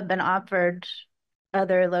 people have been offered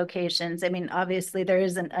other locations. I mean, obviously there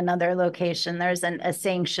isn't another location, there isn't a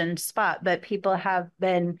sanctioned spot, but people have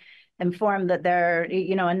been informed that there are,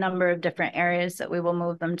 a number of different areas that we will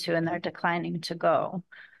move them to, and they're declining to go.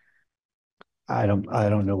 I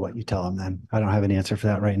don't know what you tell them then. I don't have an answer for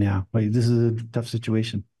that right now. But this is a tough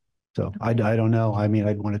situation. So okay. I don't know. I mean,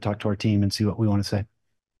 I'd want to talk to our team and see what we want to say.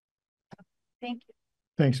 Thank you.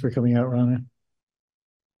 Thanks for coming out, Rona.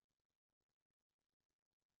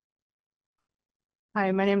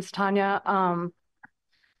 Hi, my name's Tanya.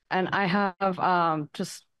 And I have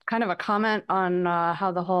just kind of a comment on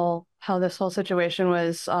how this whole situation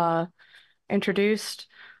was introduced.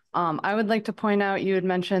 I would like to point out, you had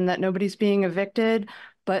mentioned that nobody's being evicted,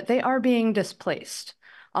 but they are being displaced.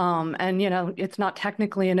 And it's not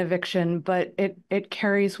technically an eviction, but it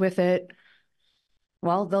carries with it,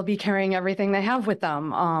 well, they'll be carrying everything they have with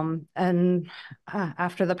them. And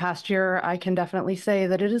after the past year, I can definitely say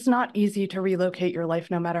that it is not easy to relocate your life,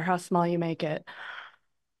 no matter how small you make it.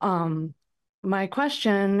 my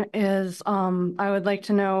question is, I would like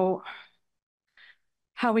to know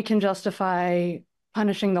how we can justify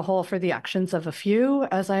punishing the whole for the actions of a few.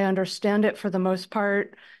 As I understand it, for the most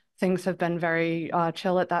part, things have been very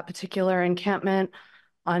chill at that particular encampment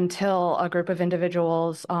until a group of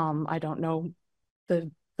individuals, I don't know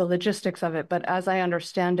the logistics of it, but as I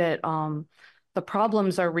understand it, the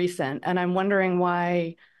problems are recent. And I'm wondering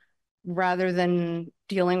why, rather than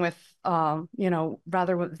dealing with,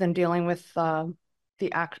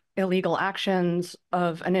 illegal actions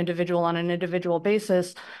of an individual on an individual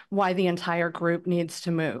basis, why the entire group needs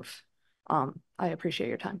to move. I appreciate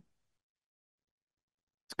your time.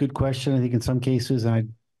 It's a good question. I think in some cases, and I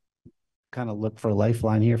kind of look for a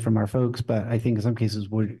lifeline here from our folks, but I think in some cases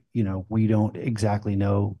we don't exactly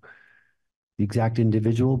know the exact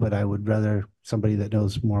individual, but I would rather somebody that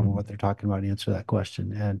knows more about what they're talking about answer that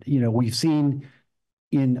question. And, we've seen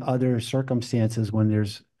in other circumstances when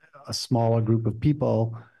there's a smaller group of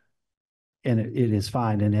people and it is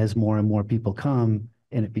fine. And as more and more people come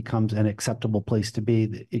and it becomes an acceptable place to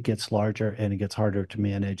be, it gets larger and it gets harder to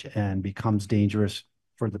manage and becomes dangerous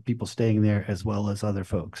for the people staying there as well as other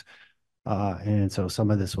folks. And so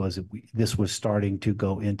some of this was starting to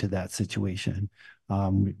go into that situation.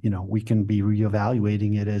 We can be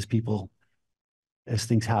reevaluating it as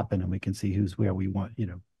things happen and we can see who's where we want,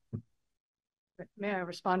 May I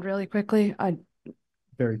respond really quickly?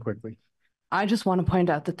 Very quickly. I just want to point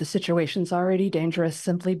out that the situation's already dangerous.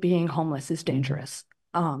 Simply being homeless is dangerous.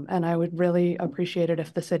 And I would really appreciate it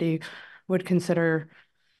if the city would consider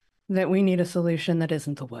that we need a solution that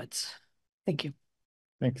isn't the woods. Thank you.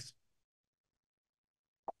 Thanks.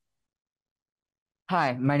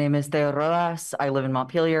 Hi, my name is Theo Rodas. I live in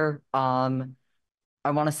Montpelier. I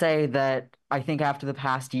want to say that I think after the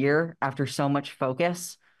past year, after so much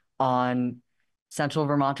focus on Central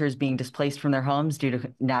Vermonters being displaced from their homes due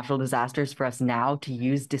to natural disasters, for us now to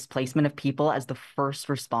use displacement of people as the first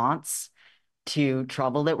response to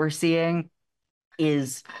trouble that we're seeing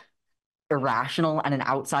is irrational and an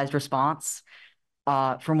outsized response.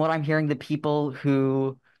 From what I'm hearing, the people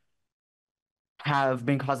who have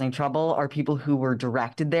been causing trouble are people who were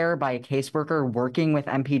directed there by a caseworker working with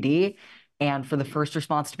MPD. And for the first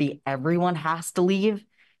response to be everyone has to leave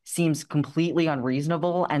seems completely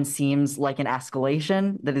unreasonable and seems like an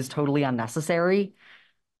escalation that is totally unnecessary.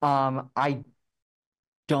 I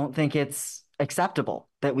don't think it's acceptable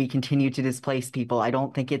that we continue to displace people. I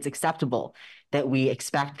don't think it's acceptable that we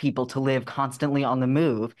expect people to live constantly on the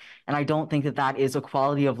move. And I don't think that that is a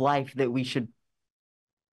quality of life that we should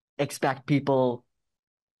expect people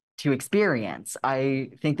to experience. I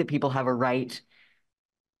think that people have a right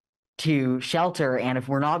to shelter, and if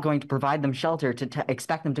we're not going to provide them shelter, to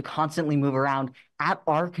expect them to constantly move around at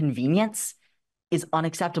our convenience is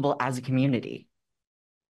unacceptable as a community.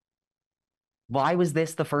 Why was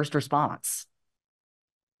this the first response?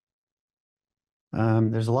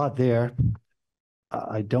 There's a lot there.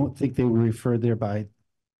 I don't think they were referred there by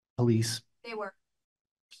police. They were.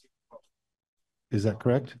 Is that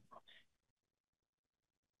correct?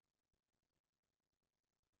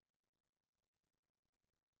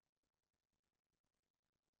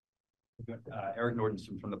 Eric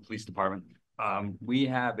Nordenson from the police department. We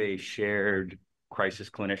have a shared crisis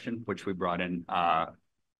clinician, which we brought in.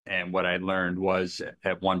 And what I learned was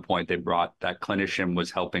at one point they brought that clinician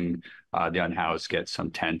was helping the unhoused get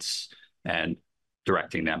some tents and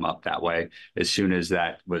directing them up that way. As soon as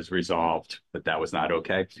that was resolved, that was not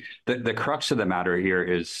okay. The crux of the matter here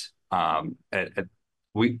is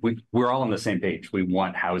we're all on the same page. We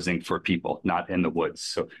want housing for people, not in the woods.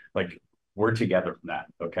 So we're together from that.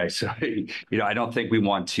 Okay. So, I don't think we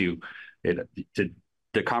want to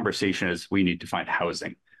the conversation is we need to find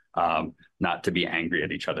housing, not to be angry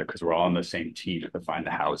at each other because we're all on the same team to find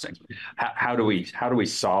the housing. How do we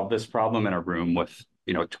solve this problem in a room with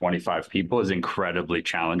 25 people is incredibly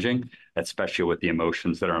challenging, especially with the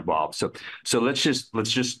emotions that are involved. So let's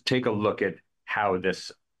just take a look at how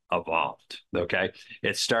this evolved. Okay.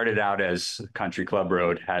 It started out as Country Club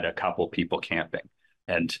Road had a couple people camping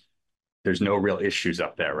and there's no real issues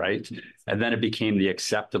up there, right? And then it became the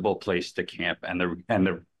acceptable place to camp and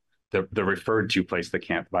the referred to place to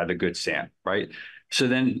camp by the Good Sam, right? So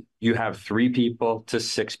then you have 3 people to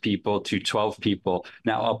 6 people to 12 people,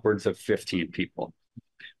 now upwards of 15 people.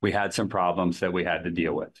 We had some problems that we had to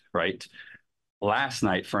deal with, right? Last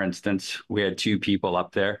night, for instance, we had 2 people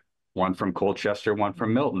up there, one from Colchester, one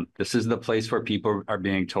from Milton. This is the place where people are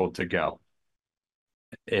being told to go.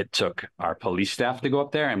 It took our police staff to go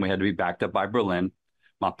up there and we had to be backed up by Berlin.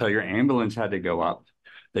 Montpelier ambulance had to go up.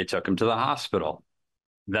 They took him to the hospital.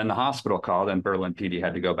 Then the hospital called and Berlin PD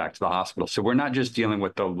had to go back to the hospital. So we're not just dealing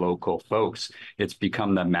with the local folks. It's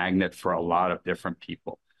become the magnet for a lot of different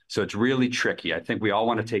people. So it's really tricky. I think we all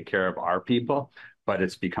want to take care of our people, but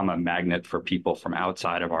it's become a magnet for people from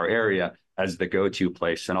outside of our area as the go-to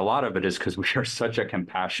place. And a lot of it is because we are such a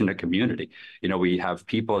compassionate community. You know, we have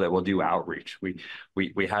people that will do outreach.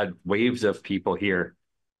 We had waves of people here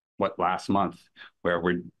last month where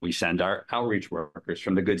we send our outreach workers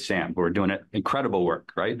from the Good Sam who are doing incredible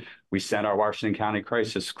work, right? We send our Washington County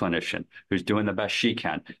crisis clinician who's doing the best she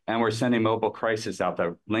can. And we're sending mobile crisis out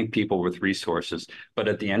that link people with resources. But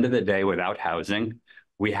at the end of the day, without housing,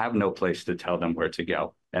 we have no place to tell them where to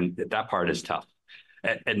go. And that part is tough.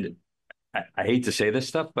 And I hate to say this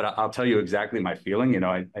stuff, but I'll tell you exactly my feeling. You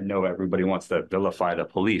know, I know everybody wants to vilify the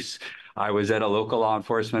police. I was at a local law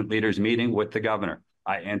enforcement leaders meeting with the governor.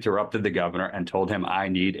 I interrupted the governor and told him, I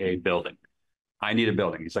need a building. I need a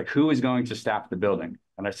building. He's like, who is going to staff the building?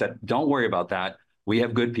 And I said, don't worry about that. We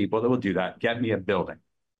have good people that will do that. Get me a building.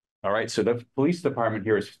 All right. So the police department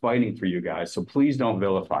here is fighting for you guys. So please don't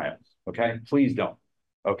vilify us. Okay. Please don't.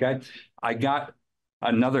 Okay. I got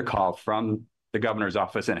another call from the governor's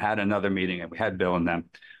office and had another meeting, and we had Bill and them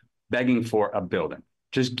begging for a building.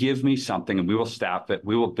 Just give me something and we will staff it.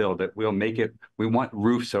 We will build it. We'll make it. We want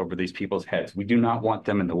roofs over these people's heads. We do not want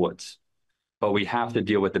them in the woods, but we have to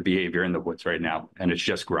deal with the behavior in the woods right now. And it's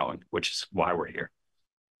just growing, which is why we're here.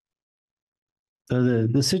 So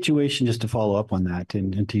the situation, just to follow up on that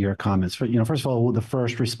and to your comments, first of all, the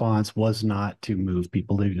first response was not to move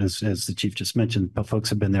people, as the chief just mentioned, but folks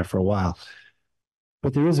have been there for a while.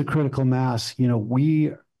 But there is a critical mass. I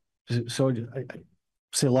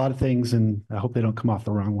say a lot of things, and I hope they don't come off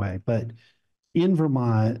the wrong way. But in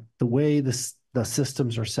Vermont, the way the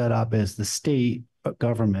systems are set up is the state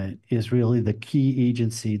government is really the key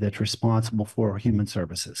agency that's responsible for human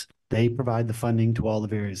services. They provide the funding to all the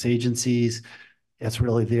various agencies. It's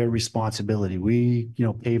really their responsibility. We,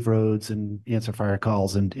 pave roads and answer fire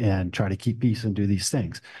calls and try to keep peace and do these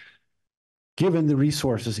things. Given the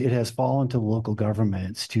resources, it has fallen to the local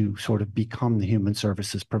governments to sort of become the human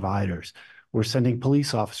services providers. We're sending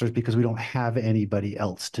police officers because we don't have anybody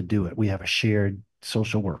else to do it. We have a shared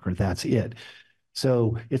social worker. That's it.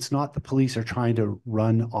 So it's not the police are trying to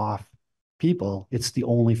run off people. It's the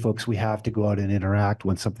only folks we have to go out and interact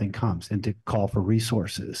when something comes and to call for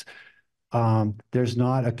resources. There's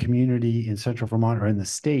not a community in Central Vermont or in the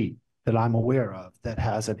state that I'm aware of that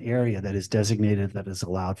has an area that is designated that is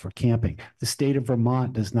allowed for camping. The state of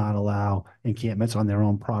Vermont does not allow encampments on their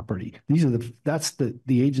own property. That's the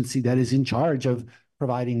agency that is in charge of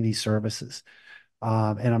providing these services.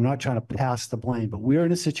 And I'm not trying to pass the blame, but we're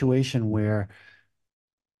in a situation where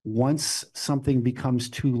once something becomes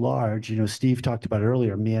too large, Steve talked about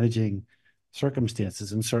earlier, managing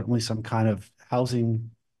circumstances, and certainly some kind of housing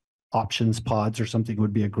options pods or something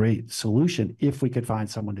would be a great solution if we could find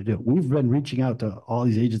someone to do it. We've been reaching out to all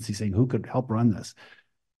these agencies saying who could help run this.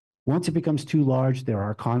 Once it becomes too large, there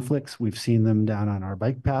are conflicts. We've seen them down on our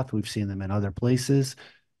bike path. We've seen them in other places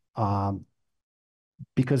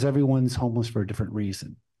because everyone's homeless for a different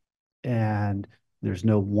reason. And there's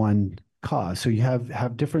no one cause. So you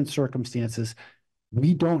have different circumstances.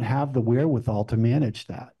 We don't have the wherewithal to manage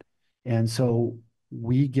that. And so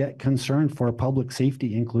we get concerned for public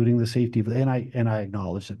safety, including the safety of, and I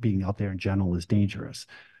acknowledge that being out there in general is dangerous,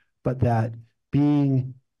 but that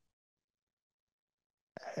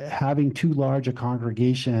having too large a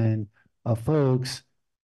congregation of folks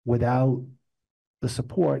without the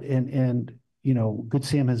support and Good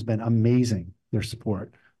Sam has been amazing, their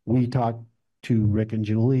support. We talked to Rick and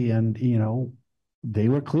Julie and, they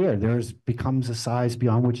were clear. There's becomes a size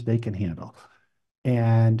beyond which they can handle.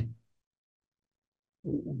 And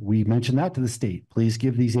we mentioned that to the state. Please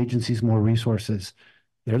give these agencies more resources.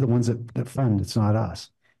 They're the ones that fund, it's not us,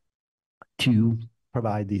 to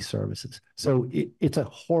provide these services. So it's a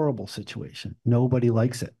horrible situation. Nobody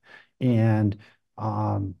likes it. And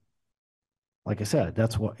like I said,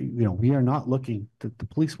 that's what, we are not looking, the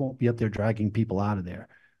police won't be up there dragging people out of there.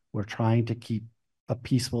 We're trying to keep a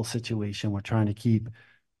peaceful situation. We're trying to keep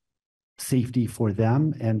safety for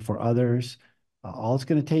them and for others. All it's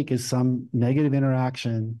going to take is some negative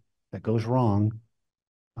interaction that goes wrong,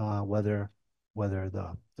 whether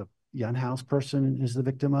the unhoused person is the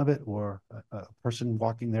victim of it or a person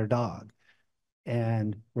walking their dog.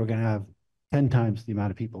 And we're going to have 10 times the amount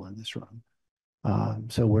of people in this room.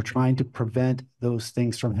 So we're trying to prevent those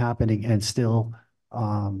things from happening and still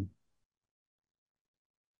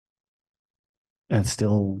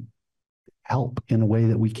help in a way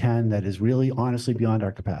that we can that is really honestly beyond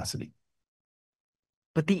our capacity.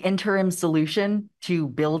 But the interim solution to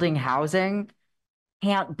building housing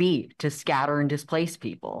can't be to scatter and displace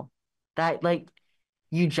people. That, like,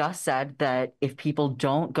 you just said that if people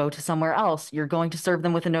don't go to somewhere else, you're going to serve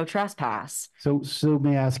them with a no trespass. So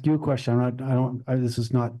may I ask you a question? This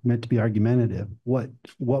is not meant to be argumentative. What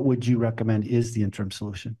would you recommend is the interim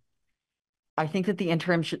solution? I think that the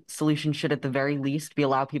interim solution should at the very least be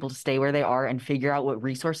allow people to stay where they are and figure out what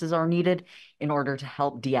resources are needed in order to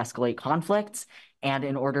help de-escalate conflicts and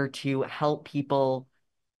in order to help people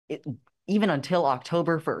even until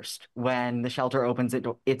October 1st, when the shelter opens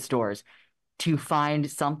its doors, to find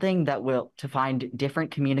something to find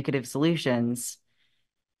different communicative solutions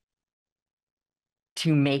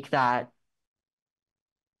to make that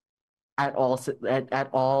at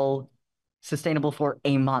all sustainable for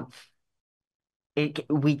a month.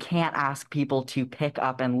 We can't ask people to pick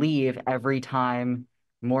up and leave every time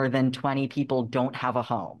more than 20 people don't have a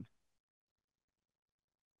home.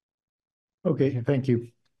 Okay, thank you.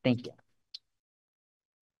 Thank you.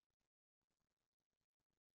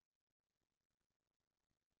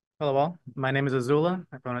 Hello all, my name is Azula.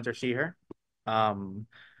 My pronouns are she, her. Coming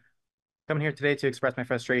here today to express my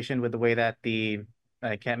frustration with the way that the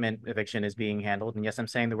encampment eviction is being handled. And yes, I'm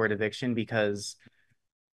saying the word eviction because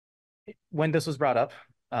when this was brought up,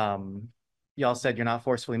 y'all said you're not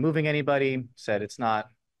forcefully moving anybody, said it's not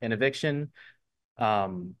an eviction.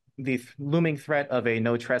 The looming threat of a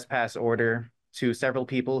no trespass order to several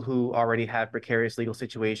people who already have precarious legal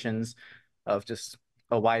situations of just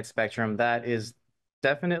a wide spectrum, that is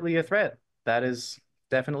definitely a threat. That is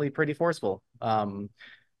definitely pretty forceful.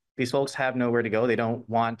 These folks have nowhere to go. They don't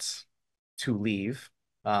want to leave.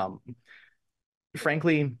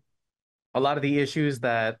 Frankly, a lot of the issues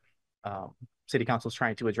that City Council is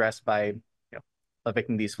trying to address by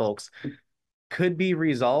evicting these folks could be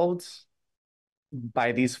resolved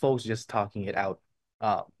by these folks just talking it out.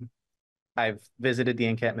 I've visited the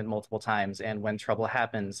encampment multiple times, and when trouble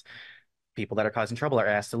happens, people that are causing trouble are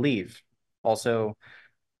asked to leave. Also,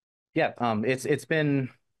 yeah, it's been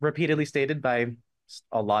repeatedly stated by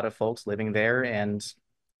a lot of folks living there and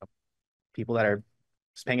people that are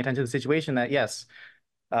just paying attention to the situation that yes,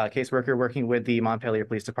 a caseworker working with the Montpelier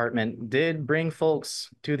Police Department did bring folks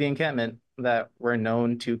to the encampment that were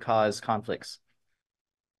known to cause conflicts.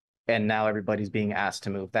 And now everybody's being asked to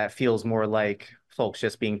move. That feels more like folks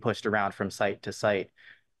just being pushed around from site to site.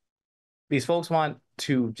 These folks want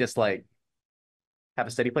to just like have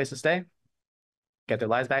a steady place to stay, get their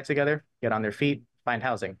lives back together, get on their feet, find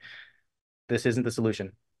housing. This isn't the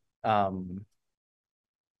solution.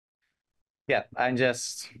 Yeah,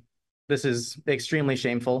 this is extremely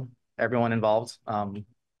shameful, everyone involved. I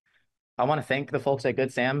want to thank the folks at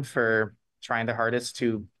Good Sam for trying their hardest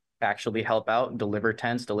to actually help out, deliver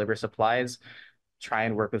tents, deliver supplies, try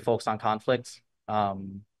and work with folks on conflicts. I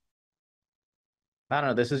don't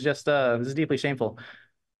know, this is deeply shameful.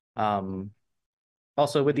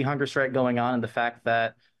 Also with the hunger strike going on and the fact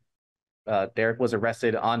that Derek was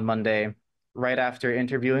arrested on Monday right after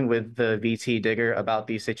interviewing with the VT digger about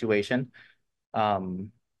the situation. I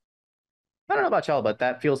don't know about y'all, but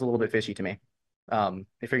that feels a little bit fishy to me.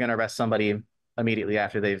 If you're going to arrest somebody immediately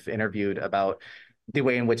after they've interviewed about the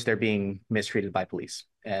way in which they're being mistreated by police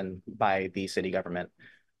and by the city government.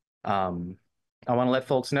 I want to let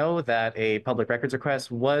folks know that a public records request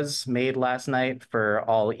was made last night for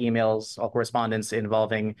all emails, all correspondence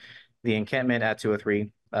involving the encampment at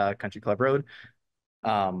 203 Country Club Road.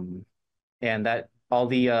 And that all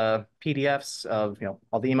the PDFs of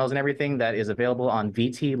all the emails and everything that is available on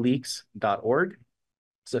vtleaks.org.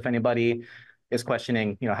 So if anybody is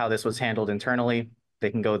questioning how this was handled internally, they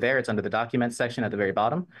can go there. It's under the documents section at the very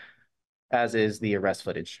bottom, as is the arrest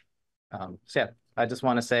footage. So yeah, I just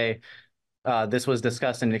want to say this was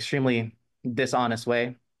discussed in an extremely dishonest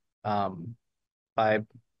way by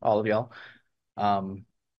all of y'all.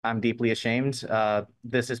 I'm deeply ashamed.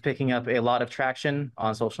 This is picking up a lot of traction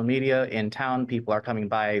on social media in town. People are coming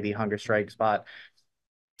by the hunger strike spot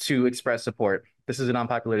to express support. This is an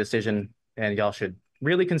unpopular decision, and y'all should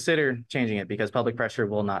really consider changing it because public pressure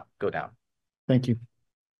will not go down. Thank you.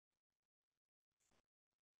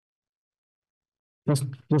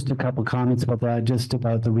 Just a couple comments about that, just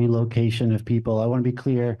about the relocation of people. I want to be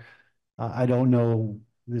clear. I don't know,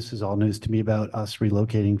 this is all news to me about us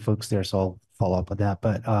relocating folks there, so I'll follow up with that.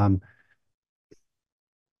 But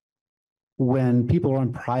when people are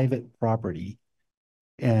on private property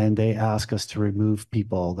and they ask us to remove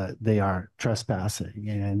people, that they are trespassing,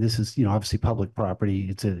 and this is obviously public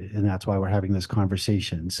property. And that's why we're having this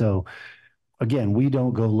conversation. So again, we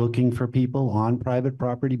don't go looking for people on private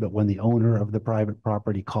property, but when the owner of the private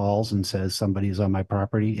property calls and says somebody is on my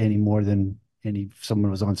property, any more than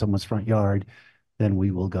someone was on someone's front yard, then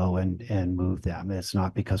we will go and move them. It's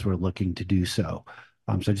not because we're looking to do so.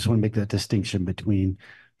 So I just want to make that distinction between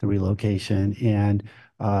the relocation and,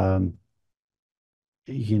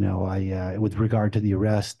 with regard to the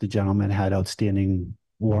arrest, the gentleman had outstanding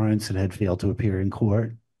warrants and had failed to appear in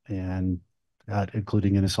court, and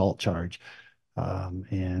including an assault charge.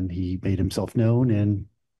 And he made himself known, and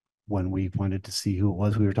when we wanted to see who it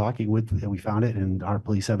was we were talking with, we found it. And our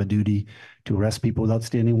police have a duty to arrest people with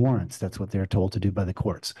outstanding warrants. That's what they're told to do by the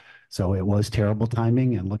courts. So it was terrible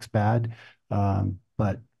timing and looks bad,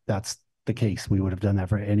 but that's the case. We would have done that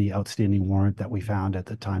for any outstanding warrant that we found at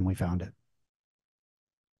the time we found it.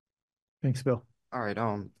 Thanks, Bill. All right.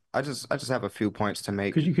 I just have a few points to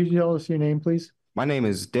make. Could you tell us your name, please? My name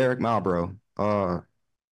is Derek Malbrough. I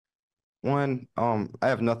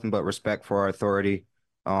have nothing but respect for our authority.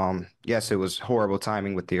 Yes, it was horrible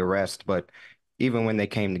timing with the arrest, but even when they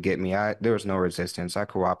came to get me, there was no resistance. I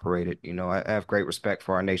cooperated. I have great respect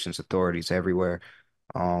for our nation's authorities everywhere.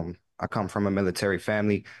 I come from a military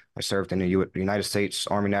family. I served in the United States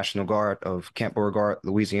Army National Guard of Camp Beauregard,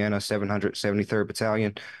 Louisiana, 773rd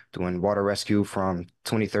Battalion, doing water rescue from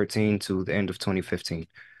 2013 to the end of 2015.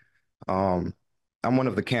 I'm one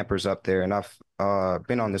of the campers up there, and I've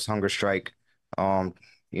been on this hunger strike,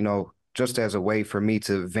 just as a way for me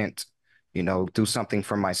to vent, do something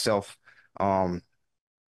for myself. I'm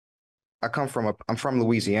from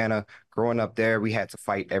Louisiana. Growing up there, we had to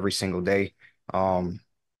fight every single day.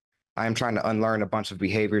 I am trying to unlearn a bunch of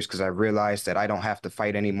behaviors because I realized that I don't have to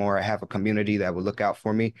fight anymore. I have a community that will look out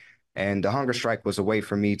for me. And the hunger strike was a way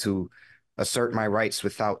for me to assert my rights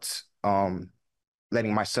without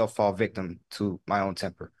letting myself fall victim to my own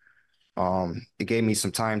temper. It gave me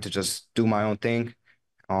some time to just do my own thing,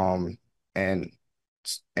 and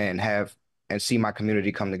see my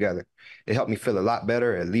community come together. It helped me feel a lot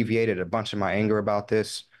better. It alleviated a bunch of my anger about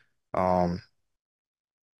this.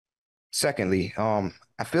 Secondly,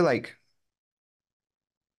 I feel like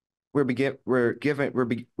we're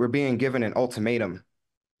being given an ultimatum,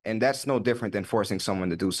 and that's no different than forcing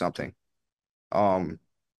someone to do something.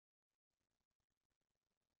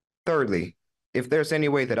 Thirdly, if there's any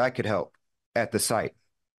way that I could help at the site,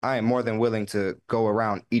 I am more than willing to go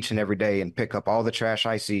around each and every day and pick up all the trash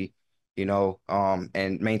I see,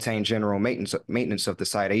 and maintain general maintenance of the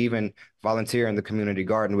site. I even volunteer in the community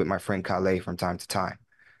garden with my friend Kale from time to time.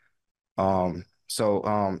 So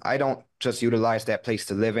I don't just utilize that place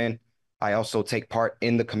to live in. I also take part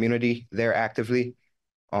in the community there actively.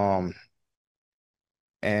 And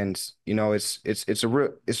it's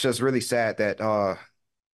just really sad that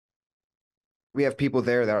we have people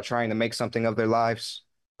there that are trying to make something of their lives.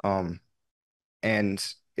 And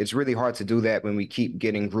it's really hard to do that when we keep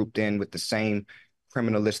getting grouped in with the same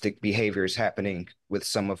criminalistic behaviors happening with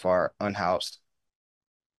some of our unhoused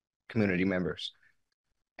community members.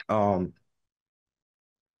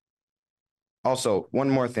 Also, one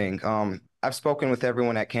more thing. I've spoken with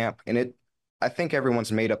everyone at camp, and I think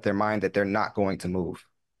everyone's made up their mind that they're not going to move.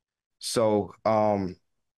 So,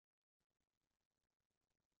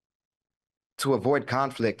 to avoid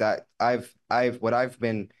conflict, what I've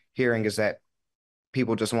been hearing is that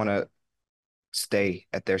people just want to stay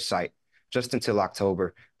at their site just until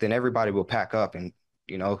October. Then everybody will pack up, and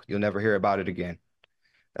you'll never hear about it again.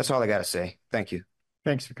 That's all I got to say. Thank you.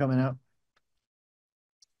 Thanks for coming out.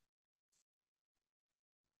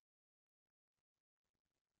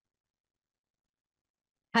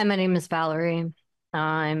 Hi, my name is Valerie.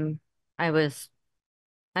 I'm housed,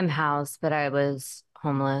 but I was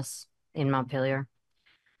homeless in Montpelier.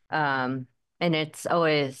 And it's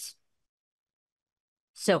always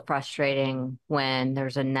so frustrating when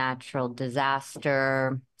there's a natural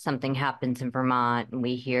disaster, something happens in Vermont, and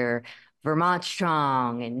we hear Vermont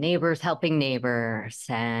strong and neighbors helping neighbors.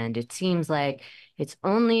 And it seems like it's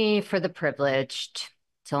only for the privileged.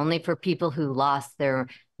 It's only for people who lost their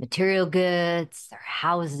material goods, their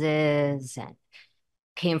houses, and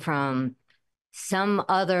came from some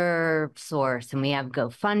other source. And we have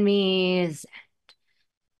GoFundMes,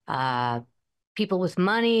 people with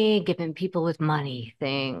money giving people with money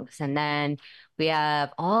things. And then we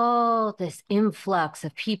have all this influx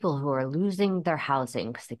of people who are losing their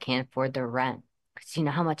housing because they can't afford their rent. Because you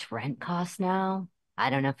know how much rent costs now? I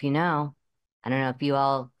don't know if you know. I don't know if you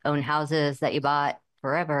all own houses that you bought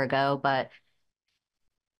forever ago, but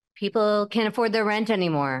people can't afford their rent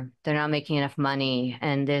anymore. They're not making enough money.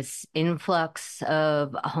 And this influx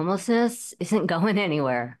of homelessness isn't going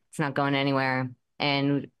anywhere. It's not going anywhere.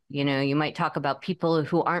 And, you might talk about people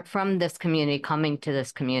who aren't from this community coming to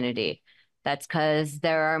this community. That's because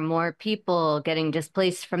there are more people getting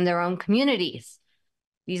displaced from their own communities.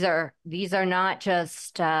 These are not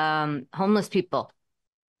just homeless people.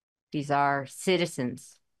 These are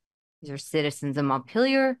citizens. These are citizens of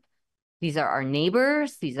Montpelier. These are our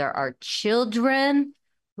neighbors. These are our children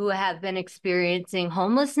who have been experiencing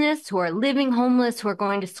homelessness, who are living homeless, who are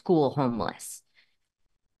going to school homeless.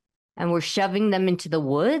 And we're shoving them into the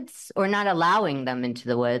woods or not allowing them into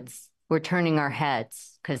the woods. We're turning our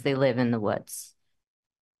heads because they live in the woods.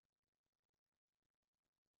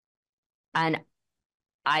 And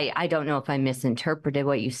I don't know if I misinterpreted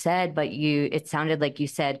what you said, but it sounded like you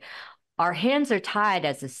said, our hands are tied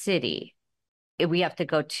as a city. We have to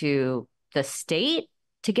go to the state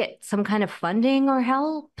to get some kind of funding or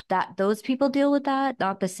help, that those people deal with that,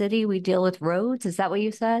 not the city. We deal with roads. Is that what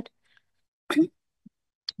you said?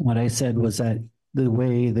 What I said was that the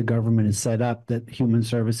way the government is set up, that human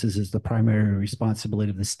services is the primary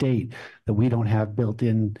responsibility of the state, that we don't have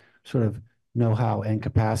built-in sort of know-how and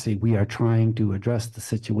capacity. We are trying to address the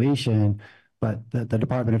situation, but the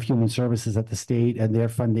Department of Human Services at the state and their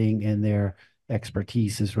funding and their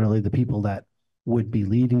expertise is really the people that would be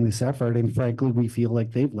leading this effort. And frankly, we feel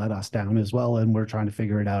like they've let us down as well, and we're trying to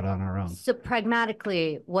figure it out on our own. So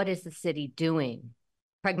pragmatically, what is the city doing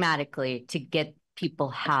pragmatically to get people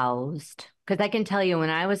housed? Because I can tell you when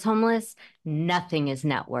I was homeless, nothing is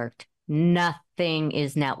networked. Nothing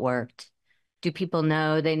is networked. Do people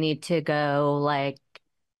know they need to go like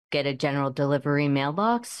get a general delivery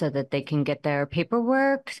mailbox so that they can get their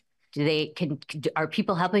paperwork? Are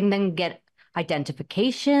people helping them get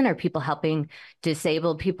identification? Are people helping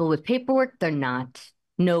disabled people with paperwork? They're not.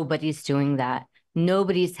 Nobody's doing that.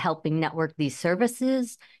 Nobody's helping network these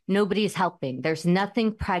services. Nobody's helping. There's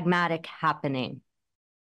nothing pragmatic happening.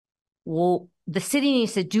 Well, the city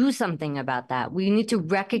needs to do something about that. We need to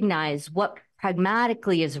recognize what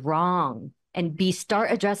pragmatically is wrong and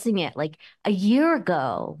start addressing it like a year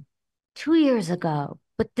ago, 2 years ago.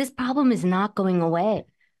 But this problem is not going away.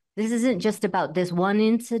 This isn't just about this one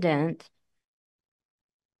incident.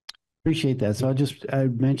 Appreciate that. So I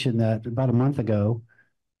mentioned that about a month ago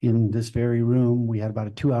in this very room, we had about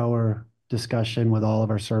a 2-hour discussion with all of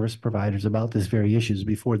our service providers about this very issues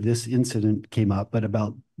before this incident came up, but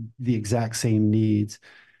about the exact same needs.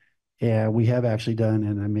 And we have actually done,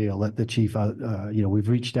 and I may let the chief out, we've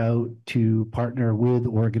reached out to partner with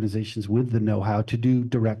organizations with the know-how to do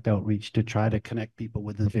direct outreach to try to connect people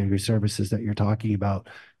with the very services that you're talking about,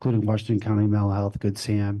 including Washington County Mental Health, Good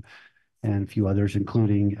Sam, and a few others,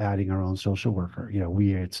 including adding our own social worker.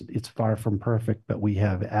 It's far from perfect, but we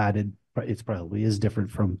have added, it's probably is different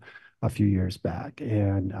from a few years back.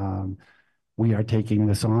 And we are taking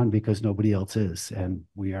this on because nobody else is, and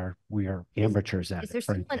we are amateurs at it. Is there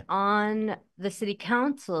someone on the city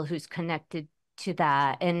council who's connected to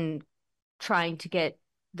that and trying to get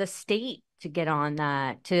the state to get on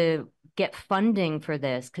that, to get funding for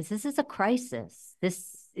this? Because this is a crisis.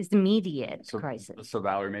 This is immediate crisis. So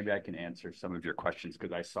Valerie, maybe I can answer some of your questions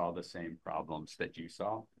because I saw the same problems that you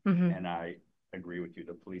saw. And I agree with you.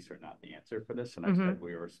 The police are not the answer for this. And I said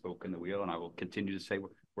we were a spoke in the wheel, and I will continue to say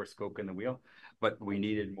we're spoke in the wheel, but we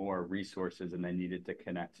needed more resources and they needed to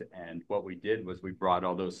connect. And what we did was we brought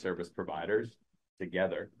all those service providers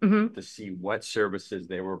together to see what services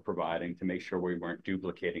they were providing to make sure we weren't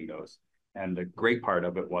duplicating those. And the great part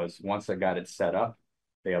of it was once I got it set up,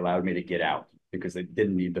 they allowed me to get out because they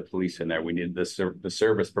didn't need the police in there. We needed the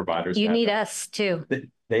service providers. You need us too.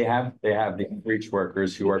 They have the outreach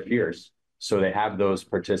workers who are peers. So they have those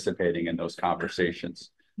participating in those conversations.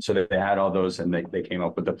 So that they had all those and they came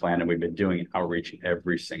up with the plan, and we've been doing outreach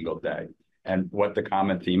every single day. And what the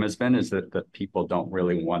common theme has been is that the people don't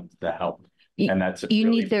really want the help. And that's you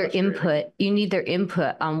really need their input. You need their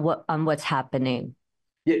input on what's happening.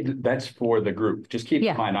 Yeah, that's for the group. Just keep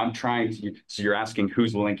in mind, I'm trying to, so you're asking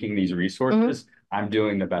who's linking these resources. I'm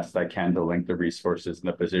doing the best I can to link the resources in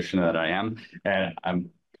the position that I am. And I'm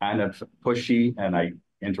kind of pushy, and I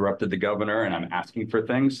interrupted the governor, and I'm asking for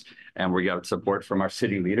things, and we got support from our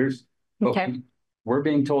city leaders. But we're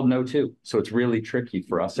being told no too. So it's really tricky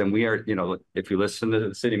for us. And we are, if you listen to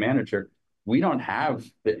the city manager, we don't have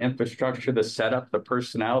the infrastructure, the setup, the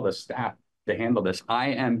personnel, the staff to handle this. I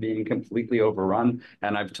am being completely overrun.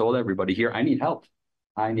 And I've told everybody here, I need help.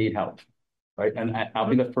 I need help. Right. And I'll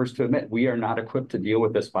be the first to admit, we are not equipped to deal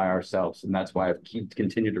with this by ourselves. And that's why I've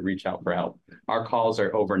continued to reach out for help. Our calls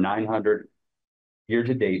are over 900 year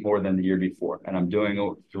to date, more than the year before. And I'm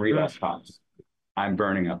doing 3 less cops. I'm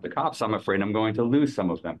burning up the cops. I'm afraid I'm going to lose some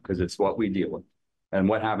of them because it's what we deal with. And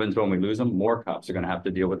what happens when we lose them? More cops are going to have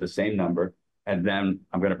to deal with the same number. And then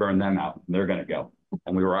I'm going to burn them out. And they're going to go.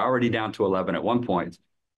 And we were already down to 11 at one point.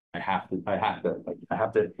 I have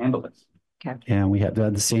to handle this. Okay. And we had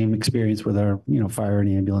the same experience with our, fire and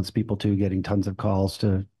ambulance people too, getting tons of calls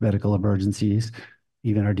to medical emergencies.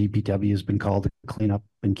 Even our DPW has been called to clean up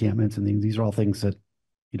encampments, and these are all things that,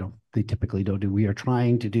 they typically don't do. We are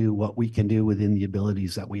trying to do what we can do within the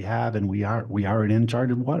abilities that we have, and we are in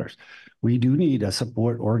uncharted waters. We do need a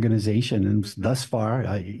support organization, and thus far,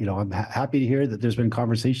 I'm happy to hear that there's been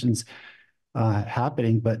conversations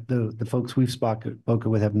happening, but the folks we've spoken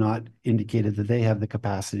with have not indicated that they have the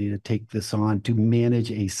capacity to take this on to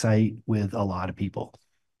manage a site with a lot of people.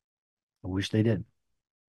 I wish they did.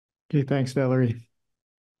 Okay, thanks, Valerie.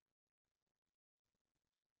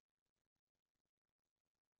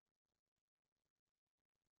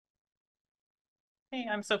 Hey,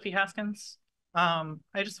 I'm Sophie Haskins. I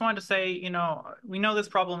just wanted to say, we know this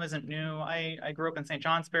problem isn't new. I grew up in St.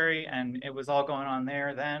 Johnsbury and it was all going on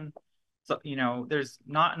there then. So, there's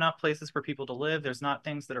not enough places for people to live. There's not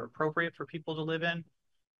things that are appropriate for people to live in.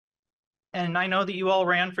 And I know that you all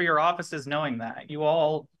ran for your offices knowing that. You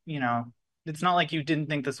all, it's not like you didn't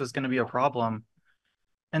think this was going to be a problem.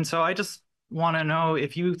 And so I just want to know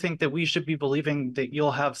if you think that we should be believing that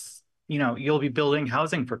you'll have, you'll be building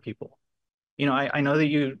housing for people. I know that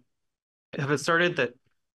you have asserted that,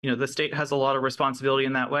 the state has a lot of responsibility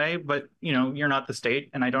in that way, but, you're not the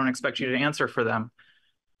state and I don't expect you to answer for them.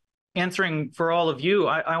 Answering for all of you,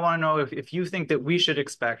 I want to know if you think that we should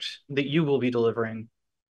expect that you will be delivering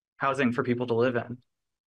housing for people to live in.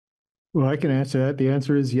 Well, I can answer that. The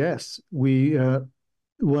answer is yes. One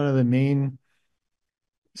of the main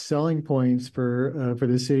selling points for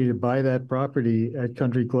the city to buy that property at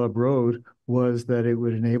Country Club Road was that it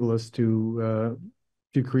would enable us to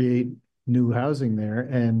create new housing there,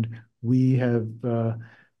 and we have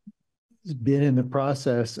been in the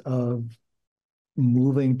process of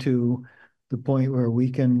moving to the point where we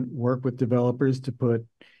can work with developers to put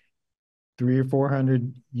 300 or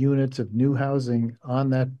 400 units of new housing on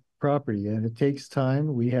that property, and it takes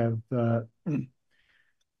time. We have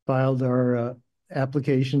filed our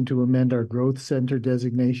application to amend our growth center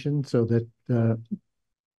designation so that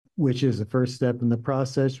which is the first step in the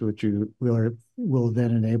process, which will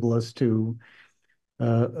then enable us to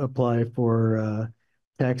apply for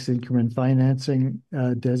tax increment financing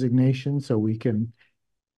designation, so we can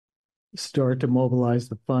start to mobilize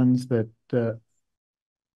the funds that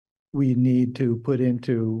we need to put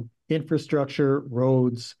into infrastructure,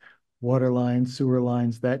 roads, water lines, sewer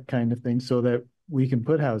lines, that kind of thing, so that we can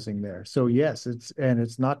put housing there. So yes,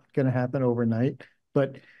 it's not going to happen overnight,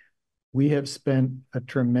 but we have spent a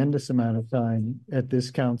tremendous amount of time at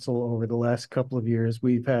this council over the last couple of years.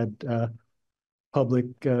 We've had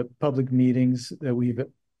public meetings that we've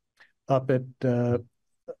up at the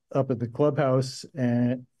clubhouse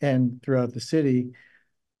and throughout the city,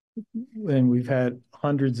 and we've had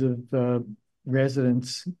hundreds of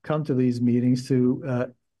residents come to these meetings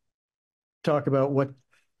to talk about what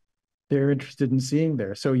they're interested in seeing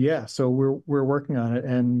there. So yeah, so we're working on it,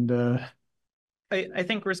 and I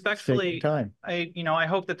think respectfully, time. I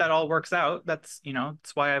hope that all works out. That's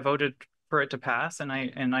why I voted for it to pass, and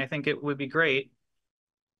I think it would be great.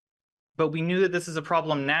 But we knew that this is a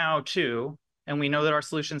problem now too, and we know that our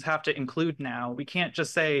solutions have to include now. We can't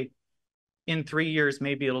just say in 3 years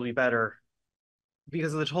maybe it'll be better,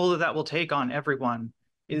 because the toll that will take on everyone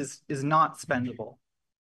is not spendable.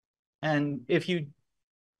 And I think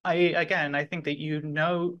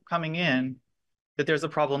that coming in that there's a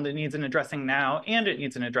problem that needs an addressing now, and it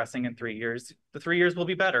needs an addressing in 3 years. The 3 years will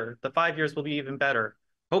be better. The 5 years will be even better.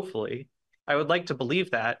 Hopefully. I would like to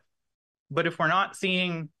believe that. But if we're not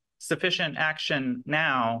seeing sufficient action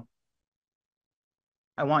now,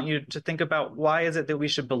 I want you to think about, why is it that we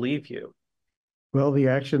should believe you? Well, the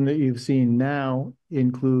action that you've seen now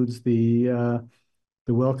includes the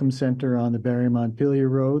Welcome Center on the Barre Montpelier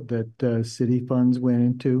Road that city funds went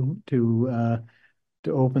into to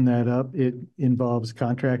open that up. It involves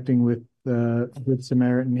contracting with Good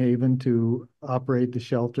Samaritan Haven to operate the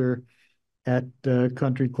shelter at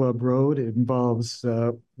Country Club Road. It involves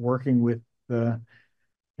working with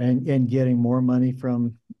and getting more money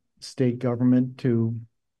from state government to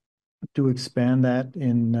expand that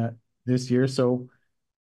in this year. So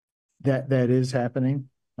that is happening.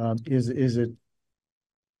 Is it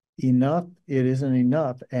enough? It isn't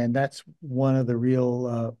enough, and that's one of the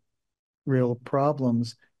real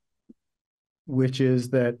problems, which is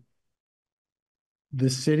that the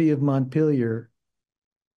city of Montpelier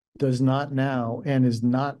does not now and is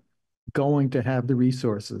not going to have the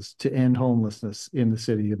resources to end homelessness in the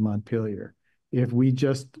city of Montpelier. If we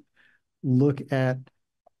just look at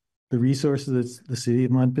the resources that the city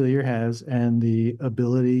of Montpelier has and the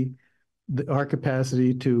ability, our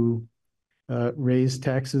capacity to raise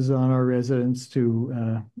taxes on our residents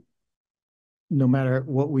to, no matter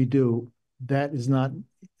what we do, that is not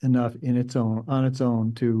enough on its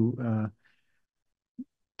own to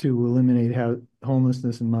eliminate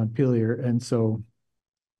homelessness in Montpelier. And so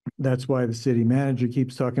that's why the city manager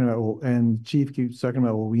keeps talking about, well, and chief keeps talking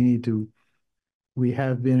about, well, we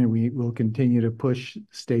have been and we will continue to push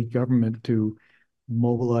state government to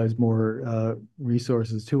mobilize more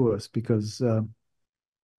resources to us, because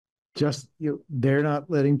they're not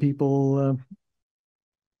letting people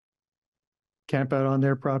camp out on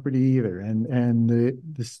their property either. And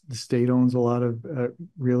the state owns a lot of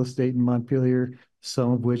real estate in Montpelier,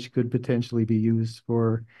 some of which could potentially be used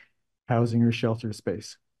for housing or shelter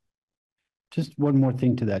space. Just one more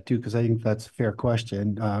thing to that too, because I think that's a fair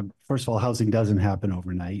question. First of all, housing doesn't happen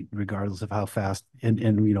overnight, regardless of how fast.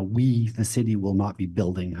 And we, the city, will not be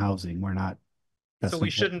building housing. We're not. So we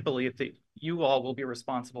shouldn't believe that you all will be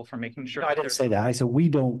responsible for making sure. No, I didn't say that. I said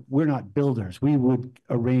we're not builders. We would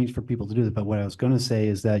arrange for people to do that. But what I was going to say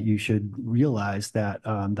is that you should realize that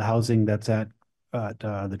the housing that's at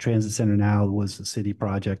the transit center now was a city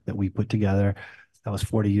project that we put together. That was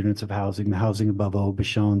 40 units of housing. The housing above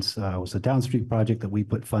Aubuchon's was a downstream project that we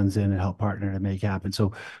put funds in and helped partner to make happen.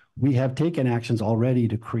 So we have taken actions already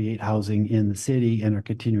to create housing in the city and are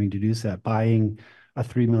continuing to do so. Buying a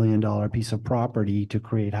 $3 million piece of property to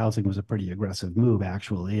create housing was a pretty aggressive move,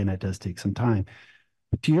 actually, and it does take some time.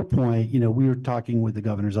 But to your point, we were talking with the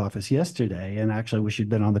governor's office yesterday, and actually I wish you'd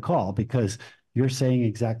been on the call, because you're saying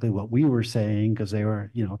exactly what we were saying, because they were,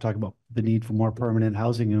 talking about the need for more permanent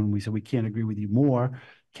housing. And we said, we can't agree with you more.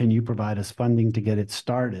 Can you provide us funding to get it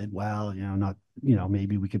started? Well,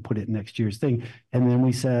 maybe we could put it in next year's thing. And then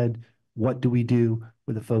we said, what do we do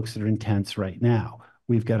with the folks that are in tents right now?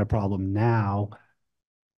 We've got a problem now.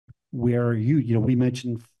 Where are you? We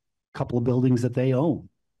mentioned a couple of buildings that they own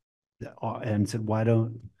and said, why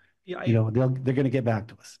don't, they're going to get back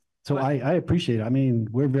to us. So I appreciate it. I mean,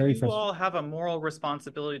 we're very You all have a moral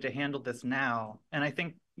responsibility to handle this now. And I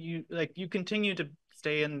think you continue to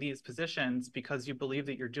stay in these positions because you believe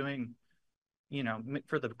that you're doing,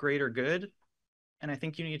 for the greater good. And I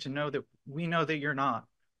think you need to know that we know that you're not.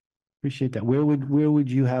 Appreciate that. Where would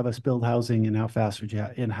you have us build housing, and how fast would you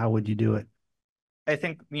and how would you do it? I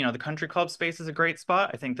think, the country club space is a great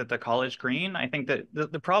spot. I think that the College Green, I think that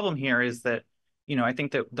the problem here is that, I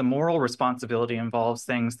think that the moral responsibility involves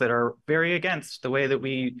things that are very against the way that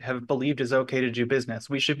we have believed is okay to do business.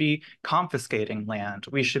 We should be confiscating land.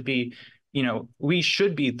 We should be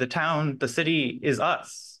the town, the city is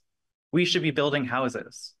us. We should be building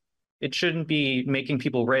houses. It shouldn't be making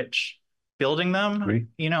people rich, building them. Agree.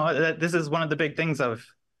 This is one of the big things of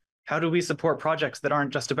how do we support projects that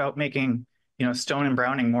aren't just about making, Stone and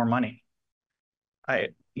Browning more money.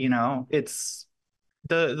 It's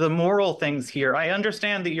the moral things here. I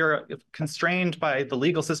understand that you're constrained by the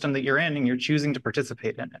legal system that you're in and you're choosing to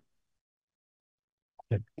participate in it.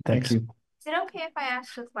 Okay, thanks. Is it okay if I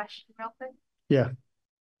ask a question real quick? Yeah.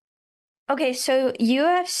 Okay, so you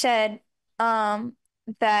have said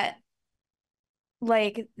that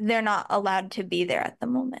they're not allowed to be there at the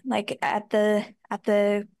moment, at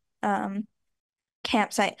the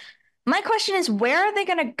campsite. My question is, where are they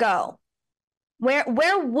gonna go? Where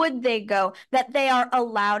would they go that they are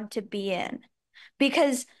allowed to be in?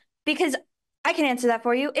 Because I can answer that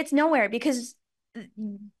for you. It's nowhere, because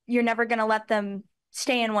you're never gonna let them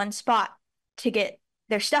stay in one spot to get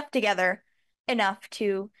their stuff together enough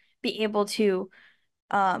to be able to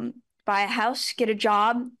buy a house, get a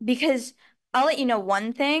job. Because I'll let you know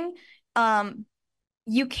one thing,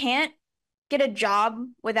 you can't get a job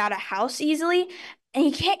without a house easily, and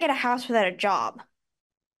you can't get a house without a job.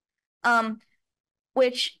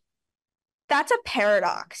 Which that's a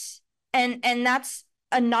paradox, and that's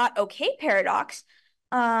a not okay paradox.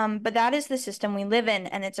 But that is the system we live in,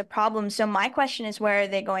 and it's a problem. So my question is, where are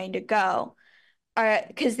they going to go?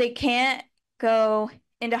 Because they can't go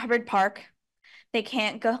into Hubbard Park. They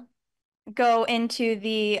can't go into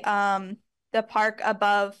the park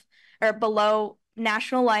above or below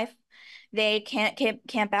National Life. They can't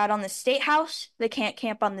camp out on the State House. They can't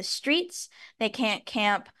camp on the streets. They can't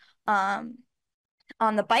camp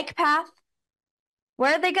on the bike path.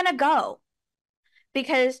 Where are they going to go?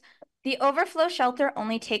 Because the overflow shelter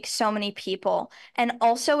only takes so many people. And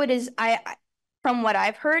also it is, from what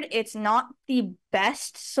I've heard, it's not the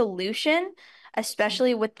best solution,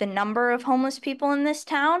 especially with the number of homeless people in this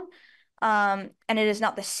town. And it is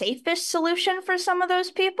not the safest solution for some of those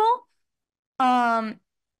people. I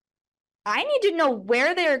need to know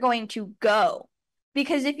where they are going to go.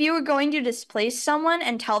 Because if you were going to displace someone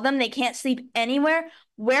and tell them they can't sleep anywhere,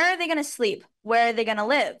 where are they going to sleep? Where are they going to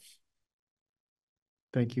live?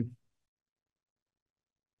 Thank you.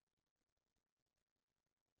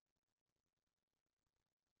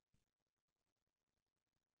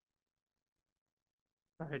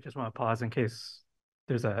 I just want to pause in case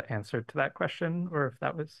there's an answer to that question, or if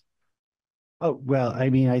that was. Oh, well, I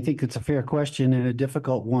mean, I think it's a fair question and a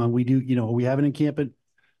difficult one. We do, we have an encampment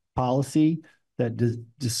policy that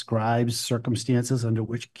describes circumstances under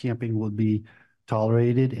which camping will be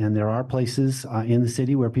tolerated. And there are places in the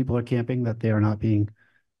city where people are camping that they are not being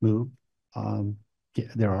moved.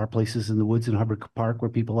 There are places in the woods in Hubbard Park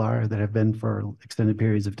where people are that have been for extended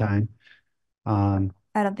periods of time. I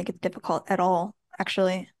don't think it's difficult at all,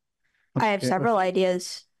 actually. I have several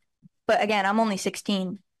ideas, but again, I'm only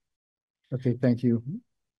 16. Okay, thank you.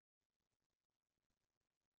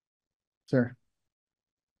 Sir.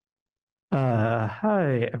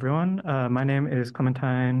 Hi everyone. My name is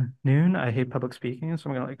Clementine Noon. I hate public speaking, so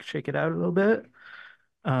I'm gonna like shake it out a little bit.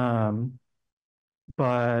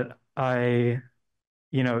 But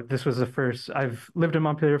this was the first. I've lived in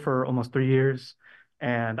Montpelier for almost 3 years,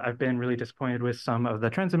 and I've been really disappointed with some of the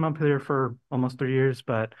trends in Montpelier for almost 3 years.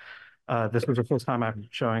 But this was the first time I'm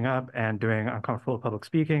showing up and doing uncomfortable public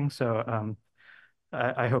speaking. So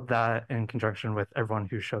I hope that, in conjunction with everyone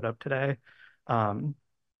who showed up today,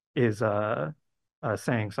 is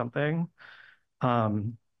saying something.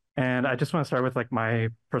 And I just want to start with like my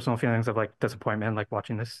personal feelings of like disappointment, like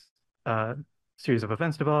watching this series of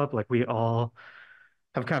events develop. Like we all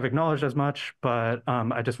have kind of acknowledged as much, but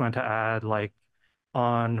I just wanted to add, like,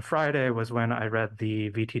 on Friday was when I read the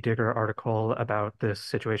VT Digger article about this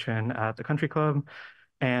situation at the country club.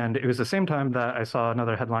 And it was the same time that I saw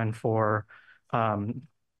another headline for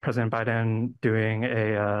President Biden doing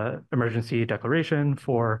a emergency declaration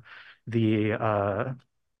for the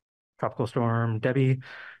tropical storm Debbie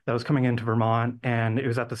that was coming into Vermont. And it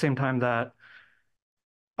was at the same time that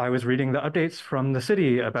I was reading the updates from the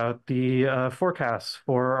city about the forecasts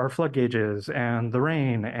for our flood gauges and the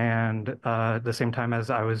rain, and the same time as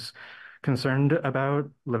I was concerned about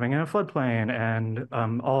living in a floodplain and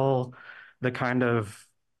all the kind of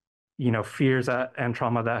fears and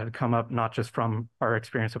trauma that had come up, not just from our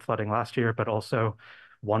experience of flooding last year, but also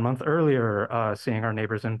 1 month earlier, seeing our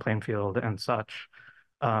neighbors in Plainfield and such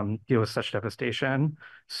deal with such devastation.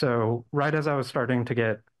 So right as I was starting to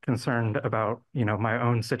get concerned about, my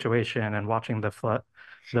own situation and watching the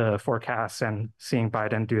forecasts and seeing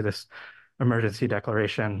Biden do this emergency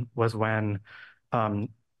declaration was when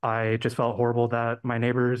I just felt horrible that my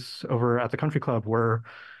neighbors over at the country club were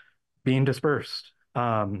being dispersed.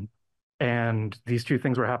 And these two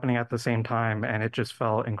things were happening at the same time, and it just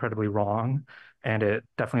felt incredibly wrong, and it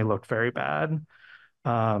definitely looked very bad.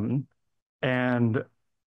 And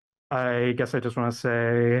I guess I just want to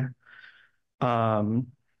say, I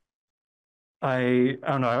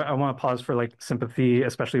don't know, I want to pause for like sympathy,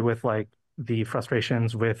 especially with like the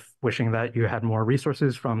frustrations with wishing that you had more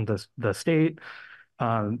resources from the state.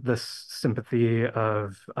 This sympathy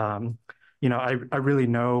of, I really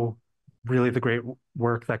know really the great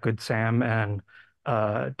work that Good Sam and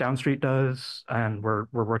Downstreet does, and we're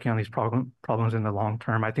working on these problems in the long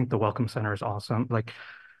term. I think the Welcome Center is awesome. Like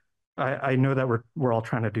I know that we're all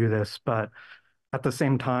trying to do this, but at the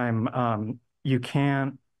same time, you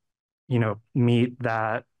can't, meet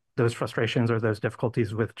those frustrations or those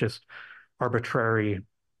difficulties with just arbitrary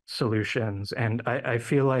solutions. And I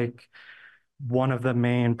feel like one of the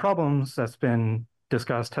main problems that's been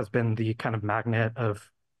discussed has been the kind of magnet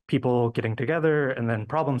of people getting together and then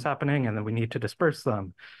problems happening, and then we need to disperse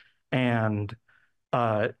them. And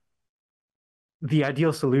the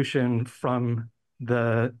ideal solution from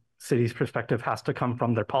the city's perspective has to come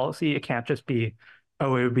from their policy. It can't just be,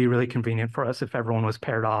 oh, it would be really convenient for us if everyone was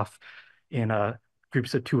paired off in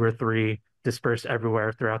groups of 2 or 3, dispersed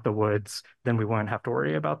everywhere throughout the woods, then we wouldn't have to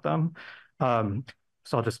worry about them. So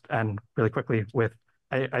I'll just end really quickly with,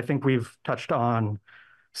 I think we've touched on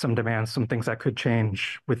some demands, some things that could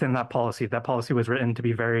change within that policy. That policy was written to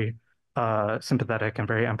be very sympathetic and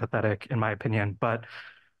very empathetic, in my opinion. But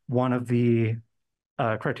one of the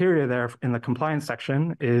criteria there in the compliance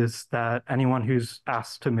section is that anyone who's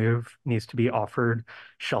asked to move needs to be offered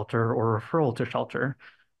shelter or referral to shelter.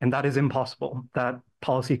 And that is impossible. That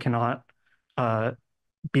policy cannot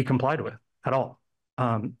be complied with at all.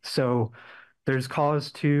 So there's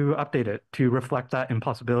cause to update it to reflect that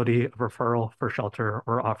impossibility of referral for shelter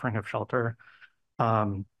or offering of shelter.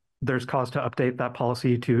 There's cause to update that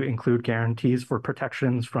policy to include guarantees for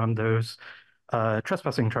protections from those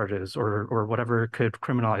trespassing charges or whatever could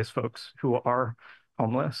criminalize folks who are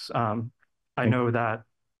homeless. I know that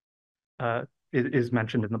it is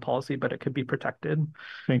mentioned in the policy, but it could be protected.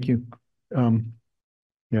 Thank you.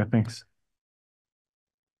 Yeah, thanks.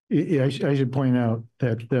 I should point out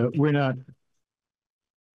that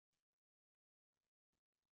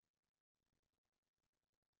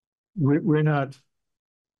we're not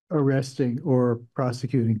arresting or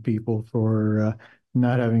prosecuting people for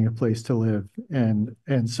not having a place to live. And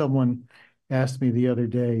someone asked me the other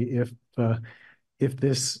day if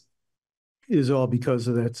this is all because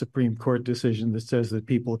of that Supreme Court decision that says that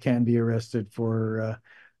people can be arrested for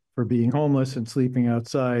being homeless and sleeping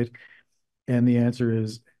outside. And the answer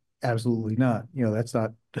is absolutely not. You know, that's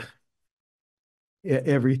not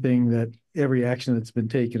every action that's been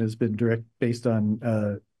taken has been based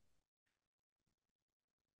on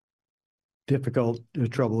difficult,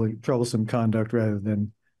 troublesome conduct rather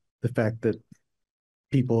than the fact that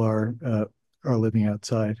people are living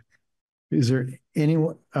outside. Is there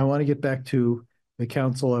anyone? I want to get back to the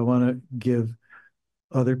council. I want to give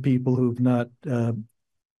other people who've not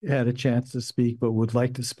had a chance to speak but would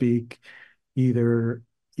like to speak, either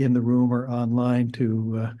in the room or online,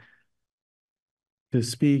 to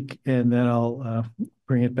speak, and then I'll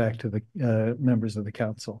bring it back to the members of the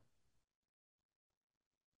council.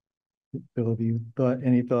 Bill, have you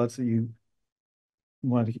any thoughts that you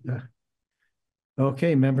want to?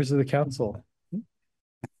 Okay, members of the council.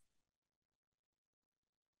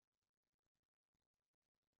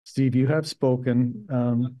 Steve, you have spoken.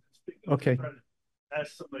 Okay.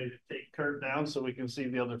 Ask somebody to take Kurt down so we can see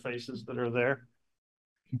the other faces that are there.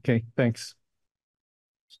 Okay, thanks.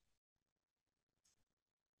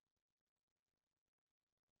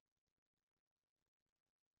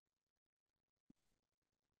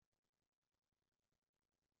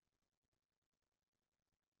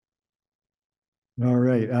 All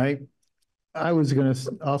right,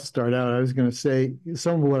 I'll start out. I was gonna say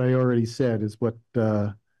some of what I already said is what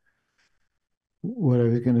I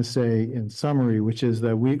was gonna say in summary, which is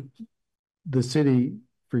that the city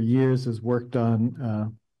for years has worked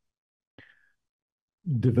on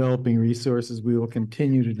developing resources. We will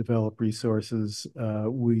continue to develop resources.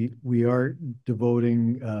 We are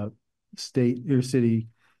devoting state or city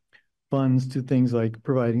funds to things like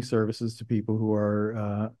providing services to people who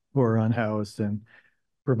are unhoused, and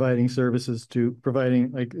providing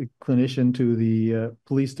like a clinician to the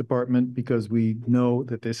police department, because we know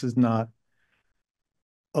that this is not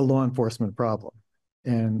a law enforcement problem.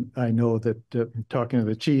 And I know that talking to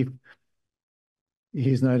the chief,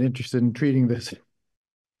 he's not interested in treating this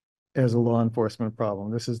as a law enforcement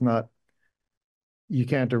problem. This is not, you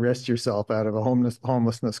can't arrest yourself out of a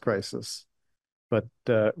homelessness crisis, but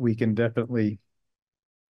we can definitely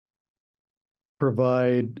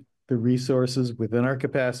provide the resources within our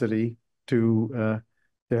capacity to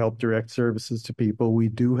help direct services to people. We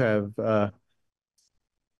do have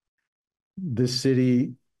this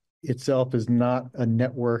city itself is not a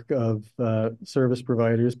network of service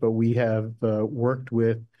providers, but we have worked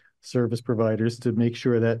with service providers to make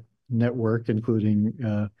sure that network,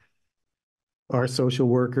 including our social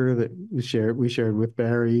worker that we shared with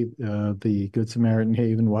Barry, the Good Samaritan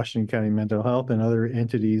Haven, Washington County Mental Health, and other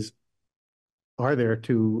entities are there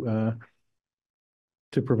to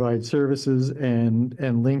provide services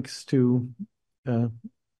and links to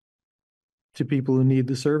people who need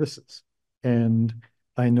the services. And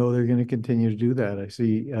I know they're going to continue to do that. I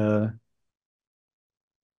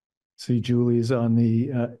see Julie's on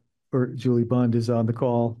the or Julie Bond is on the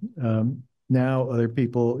call now. Other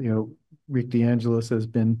people, Rick DeAngelis has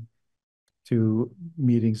been to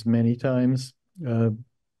meetings many times,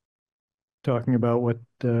 talking about what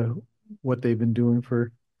they've been doing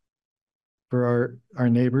for our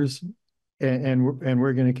neighbors, and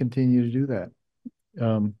we're going to continue to do that.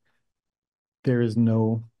 There is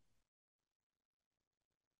no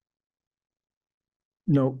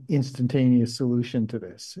instantaneous solution to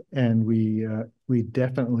this, and we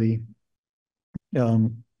definitely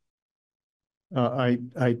I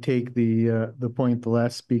take the point the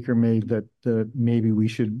last speaker made that maybe we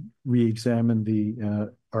should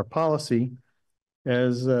re-examine our policy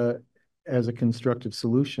as a constructive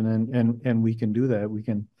solution, and we can do that. We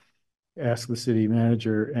can ask the city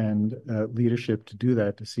manager and leadership to do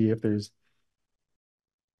that, to see if there's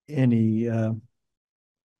any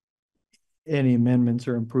amendments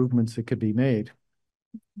or improvements that could be made.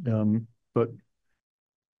 But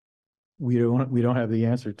we don't have the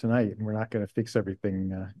answer tonight, and we're not going to fix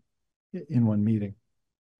everything in one meeting.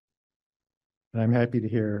 And I'm happy to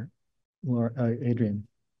hear Adrian.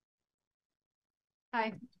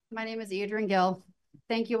 Hi, my name is Adrian Gill.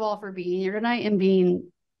 Thank you all for being here tonight and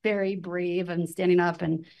being very brave and standing up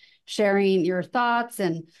and sharing your thoughts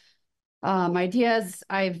and ideas.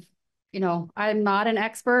 I'm not an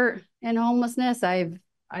expert in homelessness. I've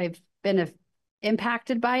been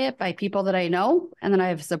impacted by it by people that I know and that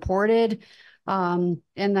I've supported in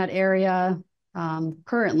that area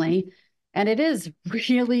currently. And it is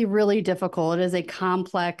really, really difficult. It is a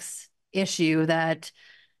complex issue that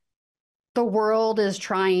the world is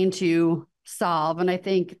trying to solve. And I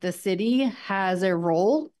think the city has a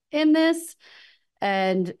role in this.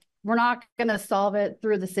 And we're not going to solve it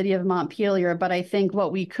through the city of Montpelier, but I think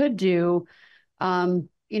what we could do,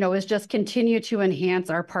 is just continue to enhance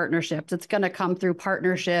our partnerships. It's going to come through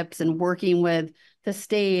partnerships and working with the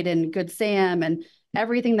state and Good Sam and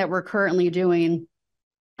everything that we're currently doing.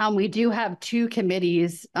 We do have two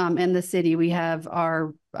committees in the city. We have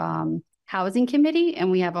our housing committee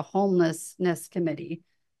and we have a homelessness committee.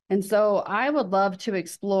 And so I would love to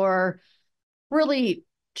explore really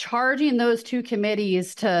charging those two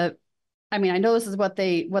committees to, I know this is what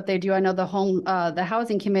they do. I know the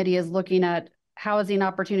housing committee is looking at housing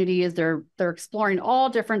opportunities. They're exploring all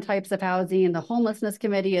different types of housing, and the homelessness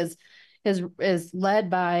committee is led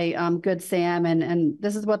by Good Sam, and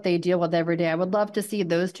this is what they deal with every day. I would love to see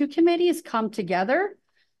those two committees come together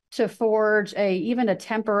to forge even a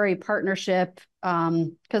temporary partnership,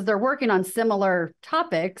 because they're working on similar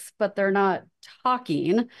topics, but they're not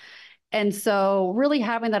talking. And so really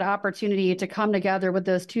having that opportunity to come together with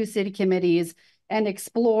those two city committees and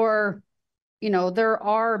explore, there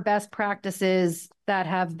are best practices that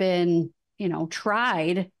have been,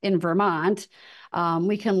 tried in Vermont.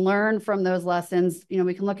 We can learn from those lessons.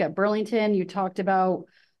 We can look at Burlington. You talked about,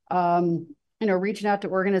 reaching out to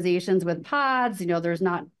organizations with pods. There's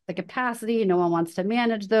not the capacity. No one wants to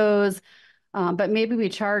manage those. But maybe we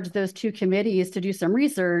charge those two committees to do some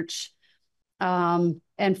research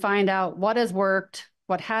and find out what has worked,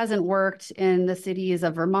 what hasn't worked in the cities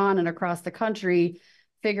of Vermont and across the country,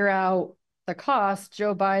 figure out the cost.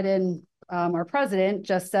 Joe Biden, our president,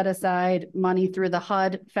 just set aside money through the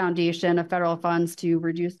HUD Foundation of federal funds to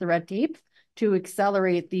reduce the red tape, to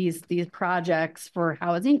accelerate these projects for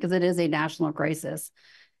housing, because it is a national crisis.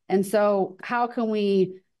 And so how can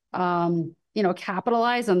we,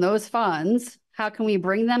 capitalize on those funds? How can we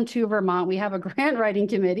bring them to Vermont? We have a grant writing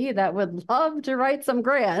committee that would love to write some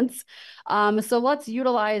grants. So let's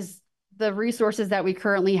utilize the resources that we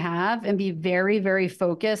currently have and be very, very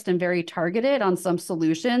focused and very targeted on some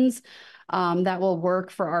solutions that will work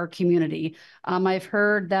for our community. I've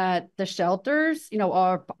heard that the shelters,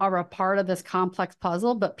 are a part of this complex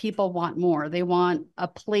puzzle, but people want more. They want a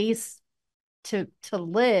place to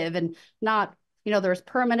live, and not, there's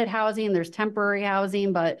permanent housing, there's temporary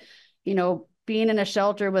housing, but, being in a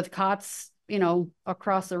shelter with cots,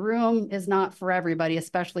 across the room is not for everybody,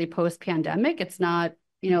 especially post-pandemic. It's not,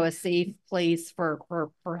 a safe place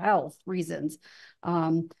for health reasons.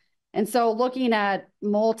 And so looking at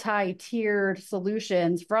multi-tiered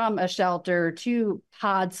solutions, from a shelter to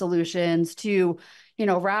pod solutions to,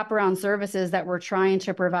 wraparound services that we're trying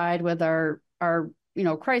to provide with our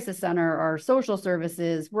crisis center, our social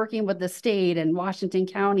services, working with the state and Washington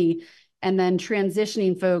County, and then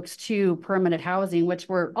transitioning folks to permanent housing, which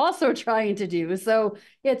we're also trying to do. So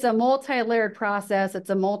it's a multi-layered process.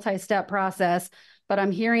 It's a multi-step process, but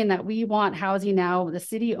I'm hearing that we want housing now. The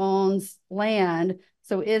city owns land.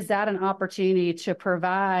 So is that an opportunity to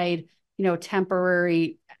provide,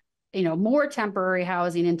 temporary, more temporary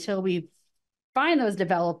housing until we find those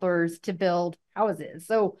developers to build houses?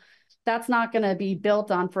 So that's not going to be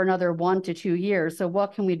built on for another 1 to 2 years. So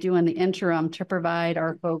what can we do in the interim to provide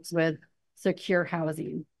our folks with secure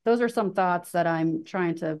housing? Those are some thoughts that I'm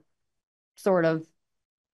trying to sort of,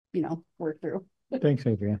 work through. Thanks,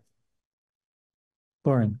 Adrienne.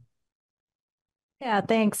 Lauren. Yeah,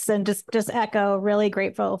 thanks. And just echo, really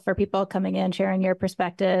grateful for people coming in, sharing your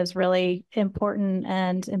perspectives, really important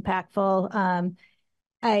and impactful.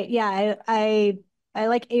 I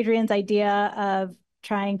like Adrienne's idea of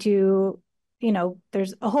trying to,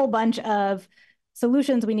 there's a whole bunch of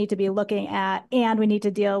solutions we need to be looking at, and we need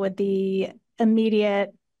to deal with the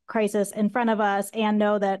immediate crisis in front of us and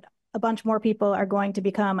know that a bunch more people are going to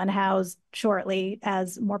become unhoused shortly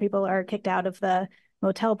as more people are kicked out of the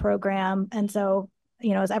motel program. And so,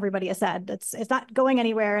 as everybody has said, it's not going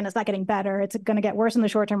anywhere and it's not getting better. It's going to get worse in the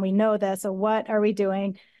short term. We know this. So what are we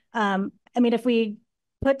doing? If we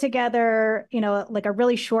put together, like a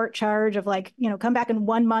really short charge of come back in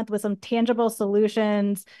 1 month with some tangible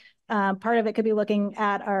solutions. Part of it could be looking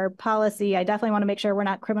at our policy. I definitely want to make sure we're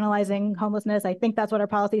not criminalizing homelessness. I think that's what our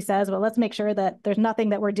policy says, but let's make sure that there's nothing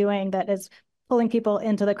that we're doing that is pulling people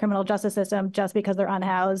into the criminal justice system just because they're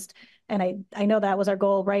unhoused. And I know that was our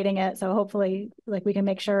goal writing it. So hopefully we can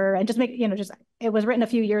make sure and just make, it was written a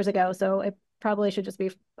few years ago. So it probably should just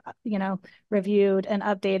be, reviewed and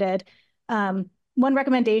updated. one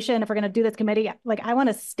recommendation, if we're going to do this committee, like I want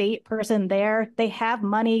a state person there. They have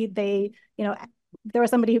money. They, there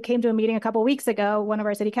was somebody who came to a meeting a couple of weeks ago, one of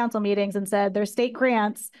our city council meetings, and said there's state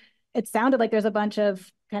grants. It sounded like there's a bunch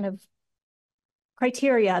of kind of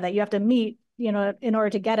criteria that you have to meet, in order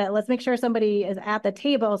to get it. Let's make sure somebody is at the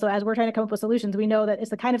table. So as we're trying to come up with solutions, we know that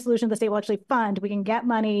it's the kind of solution the state will actually fund. We can get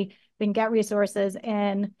money, we can get resources,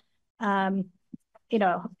 and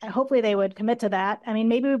hopefully they would commit to that. I mean,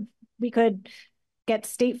 maybe we could get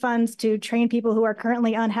state funds to train people who are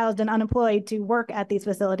currently unhoused and unemployed to work at these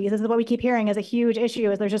facilities. This is what we keep hearing as a huge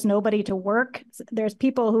issue, is there's just nobody to work. There's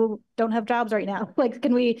people who don't have jobs right now. Like,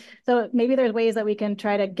 so maybe there's ways that we can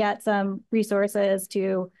try to get some resources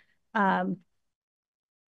to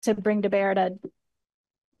bring to bear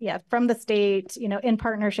from the state, in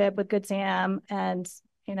partnership with Good Sam, and,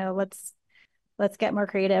 let's get more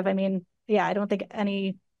creative. I mean, I don't think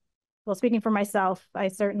well, speaking for myself, I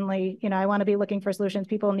certainly, I want to be looking for solutions.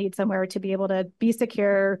 People need somewhere to be able to be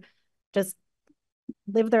secure, just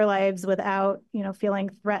live their lives without, feeling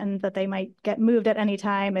threatened that they might get moved at any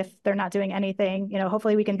time if they're not doing anything.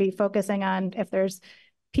 Hopefully we can be focusing on if there's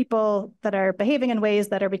people that are behaving in ways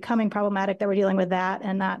that are becoming problematic, that we're dealing with that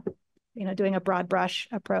and not, doing a broad brush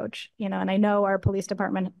approach, and I know our police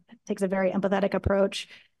department takes a very empathetic approach,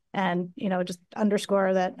 and, just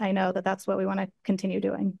underscore that I know that that's what we want to continue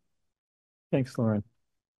doing. Thanks, Lauren.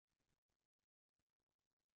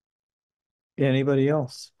 Anybody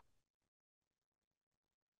else?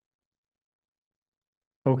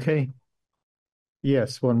 Okay.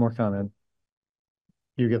 Yes, one more comment.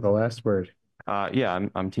 You get the last word. Yeah,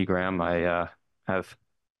 I'm T. Graham. I have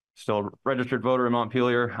still a registered voter in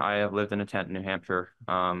Montpelier. I have lived in a tent in New Hampshire,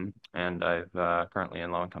 and I've currently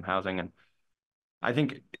in low-income housing. And I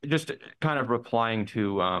think just kind of replying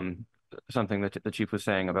to something that the chief was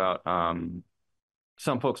saying about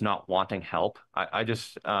some folks not wanting help. I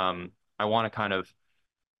want to kind of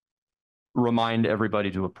remind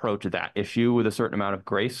everybody to approach that issue with a certain amount of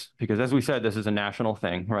grace, because as we said, this is a national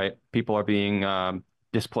thing, right? People are being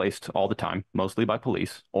displaced all the time, mostly by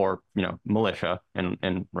police or, militia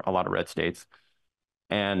in a lot of red states.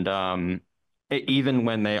 And even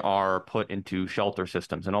when they are put into shelter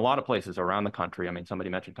systems in a lot of places around the country. I mean, somebody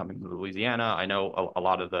mentioned coming to Louisiana. I know a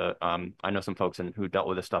lot of I know some folks who dealt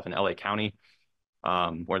with this stuff in LA County,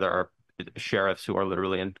 where there are sheriffs who are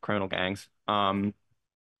literally in criminal gangs. And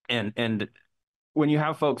when you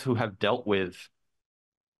have folks who have dealt with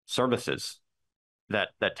services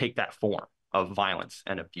that take that form of violence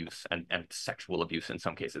and abuse and sexual abuse in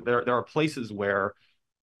some cases, there are places where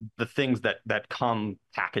the things that come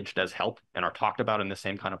packaged as help and are talked about in the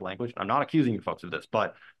same kind of language. I'm not accusing you folks of this,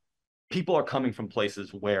 but people are coming from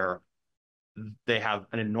places where they have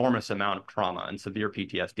an enormous amount of trauma and severe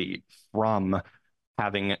PTSD from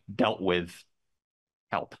having dealt with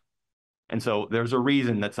help. And so there's a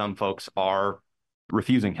reason that some folks are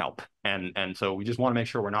refusing help. And so we just want to make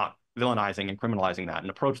sure we're not villainizing and criminalizing that, and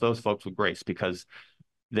approach those folks with grace, because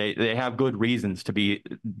they have good reasons to be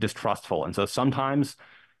distrustful. And so sometimes,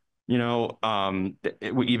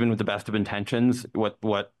 even with the best of intentions,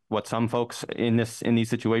 what some folks in these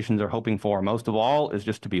situations are hoping for most of all is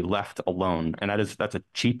just to be left alone. And that's a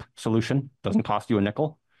cheap solution. Doesn't cost you a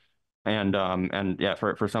nickel. And yeah,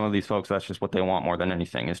 for some of these folks, that's just what they want more than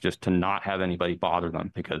anything, is just to not have anybody bother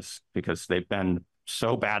them, because they've been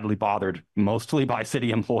so badly bothered, mostly by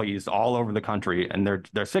city employees all over the country, and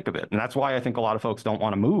they're sick of it. And that's why I think a lot of folks don't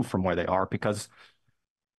want to move from where they are, because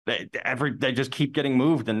they just keep getting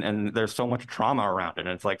moved, and there's so much trauma around it. And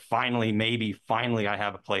it's like, finally I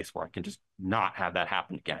have a place where I can just not have that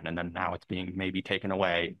happen again. And then now it's being maybe taken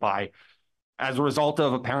away as a result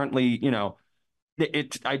of apparently,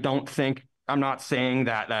 I'm not saying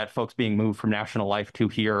that folks being moved from National Life to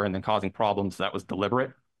here and then causing problems, that was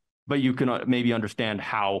deliberate, but you can maybe understand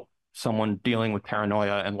how someone dealing with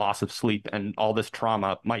paranoia and loss of sleep and all this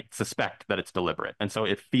trauma might suspect that it's deliberate. And so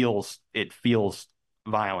it feels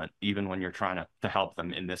violent, even when you're trying to help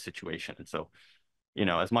them in this situation. And so,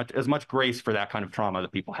 as much grace for that kind of trauma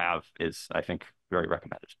that people have is, I think, very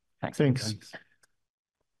recommended. Thanks.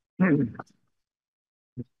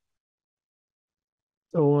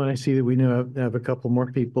 So I see that we now have a couple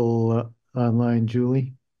more people online.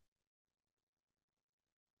 Julie.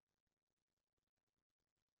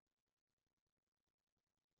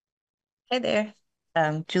 Hey there.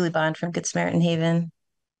 Julie Bond from Good Samaritan Haven.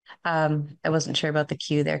 I wasn't sure about the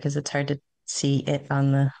queue there because it's hard to see it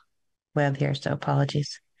on the web here, so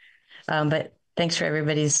apologies. But thanks for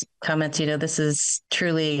everybody's comments. This is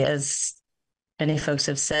truly, as many folks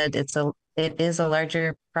have said, it is a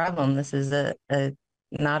larger problem. This is a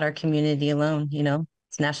not our community alone,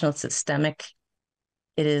 it's national, systemic.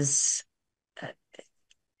 it is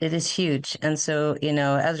it is huge. And so, you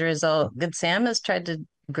know, as a result, Good Sam has tried to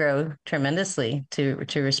grow tremendously to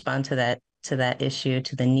respond to that issue,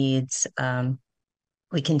 to the needs.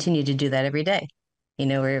 We continue to do that every day. You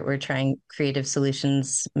know, we're trying creative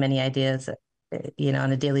solutions, many ideas, you know,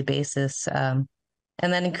 on a daily basis. And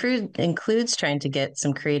that includes trying to get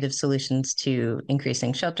some creative solutions to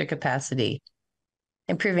increasing shelter capacity,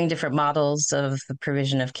 improving different models of the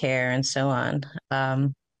provision of care, and so on.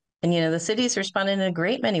 And, you know, the city's responded in a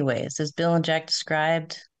great many ways. As Bill and Jack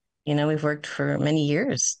described, you know, we've worked for many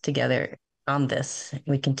years together on this.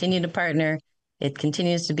 We continue to partner. It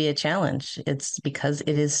continues to be a challenge. It's because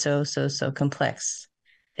it is so, so, so complex.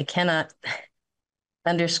 I cannot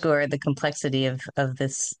underscore the complexity of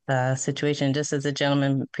this situation, just as the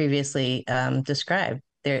gentleman previously described.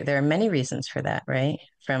 There are many reasons for that, right?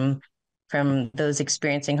 From those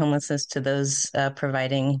experiencing homelessness to those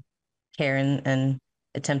providing care and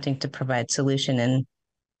attempting to provide solution in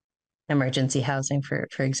emergency housing, for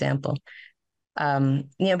example. You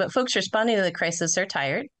know, but folks responding to the crisis are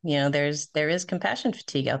tired. You know, there is compassion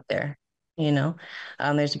fatigue out there. You know,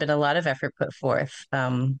 there's been a lot of effort put forth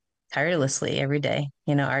tirelessly every day.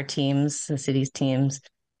 You know, our teams, the city's teams,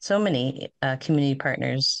 so many community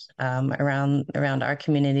partners around our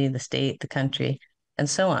community, the state, the country, and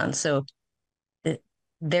so on. So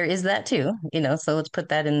there is that too. You know, so let's put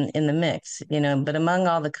that in the mix. You know, but among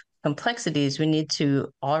all the complexities, we need to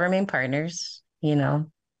all remain partners. You know,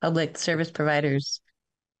 public service providers,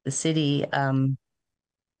 the city,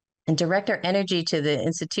 and direct our energy to the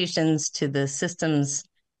institutions, to the systems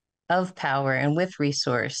of power and with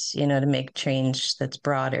resource, you know, to make change that's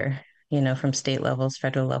broader, you know, from state levels,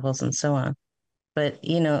 federal levels, and so on. But,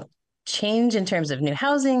 you know, change in terms of new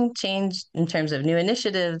housing, change in terms of new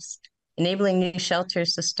initiatives, enabling new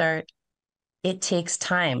shelters to start, it takes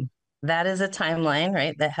time. That is a timeline,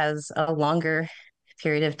 right? That has a longer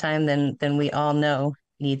period of time than we all know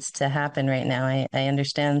needs to happen right now. I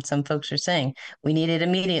understand some folks are saying we need it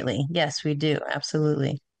immediately. Yes, we do.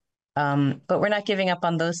 Absolutely. But we're not giving up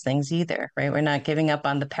on those things either, right? We're not giving up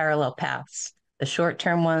on the parallel paths, the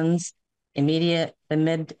short-term ones, immediate, the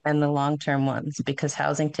mid, and the long-term ones, because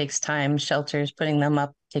housing takes time. Shelters, putting them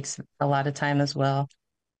up takes a lot of time as well.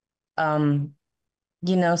 You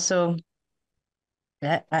know, so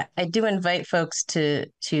I do invite folks to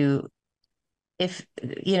if,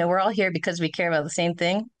 you know, we're all here because we care about the same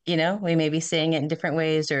thing. You know, we may be saying it in different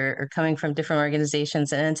ways or coming from different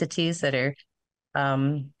organizations and entities that are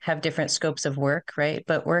have different scopes of work, right?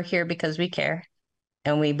 But we're here because we care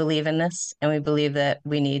and we believe in this and we believe that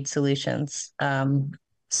we need solutions.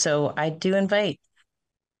 So I do invite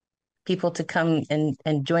people to come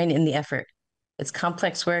and join in the effort. It's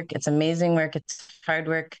complex work, it's amazing work, it's hard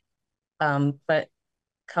work, but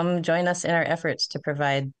come join us in our efforts to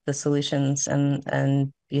provide the solutions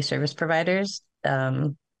and be service providers.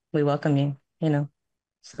 We welcome you, you know,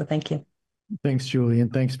 so thank you. Thanks, Julie,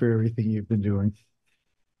 and thanks for everything you've been doing.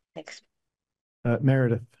 Thanks.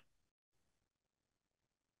 Meredith.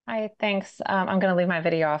 Hi, thanks. I'm going to leave my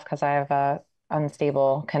video off because I have a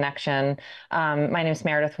unstable connection. My name is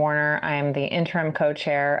Meredith Warner. I'm the interim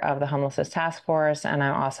co-chair of the Homelessness Task Force, and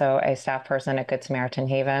I'm also a staff person at Good Samaritan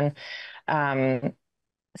Haven.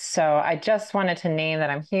 So I just wanted to name that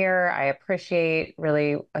I'm here. I appreciate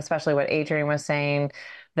really, especially what Adrian was saying,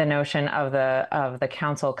 the notion of the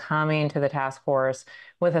council coming to the task force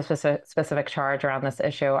with a specific charge around this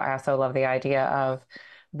issue. I also love the idea of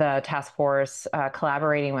the task force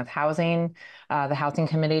collaborating with housing, the housing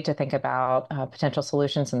committee, to think about potential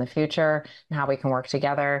solutions in the future and how we can work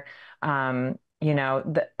together. You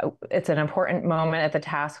know, it's an important moment at the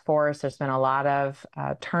task force. There's been a lot of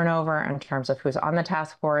turnover in terms of who's on the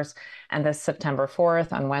task force. And this September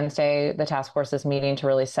 4th, on Wednesday, the task force is meeting to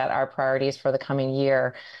really set our priorities for the coming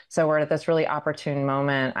year. So we're at this really opportune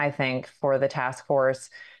moment, I think, for the task force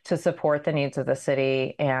to support the needs of the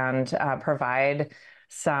city and provide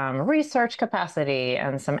some research capacity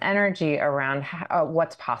and some energy around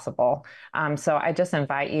what's possible. So I just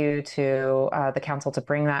invite you to the council to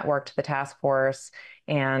bring that work to the task force.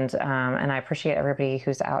 And I appreciate everybody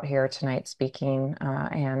who's out here tonight speaking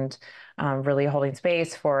and really holding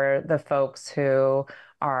space for the folks who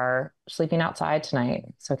are sleeping outside tonight.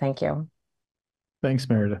 So thank you. Thanks,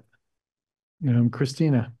 Meredith.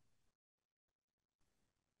 Christina.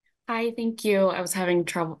 Hi, thank you. I was having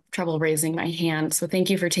trouble raising my hand, so thank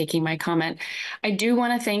you for taking my comment. I do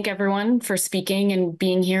want to thank everyone for speaking and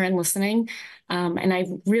being here and listening. And I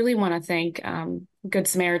really want to thank Good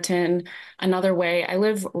Samaritan, Another Way. I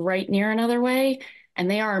live right near Another Way, and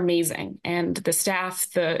they are amazing. And the staff,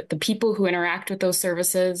 the people who interact with those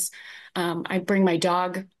services, I bring my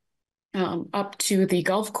dog up to the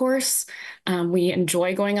golf course. We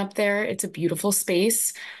enjoy going up there. It's a beautiful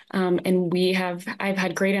space. And I've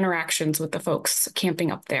had great interactions with the folks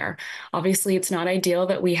camping up there. Obviously, it's not ideal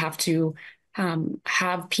that we have to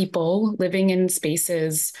have people living in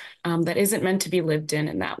spaces that isn't meant to be lived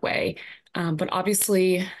in that way. But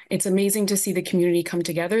obviously, it's amazing to see the community come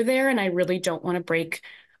together there. And I really don't want to break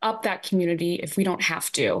up that community if we don't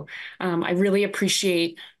have to. I really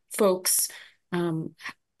appreciate folks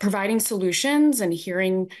providing solutions and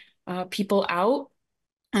hearing people out.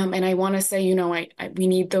 And I want to say, we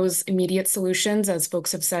need those immediate solutions, as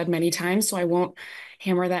folks have said many times, so I won't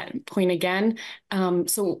hammer that point again.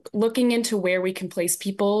 So looking into where we can place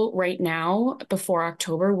people right now before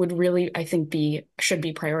October would really, I think, should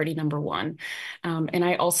be priority number one. And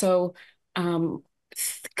I also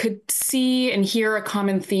could see and hear a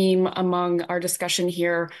common theme among our discussion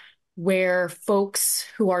here, where folks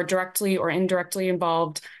who are directly or indirectly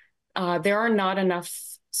involved, there are not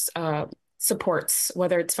enough supports,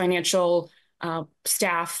 whether it's financial,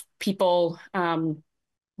 staff, people,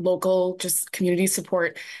 local, just community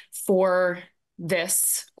support for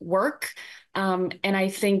this work. And I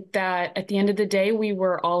think that at the end of the day, we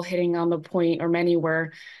were all hitting on the point, or many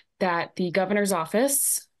were, that the governor's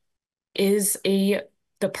office is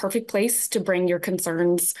the perfect place to bring your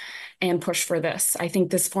concerns and push for this. I think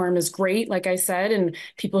this forum is great, like I said, and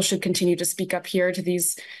people should continue to speak up here to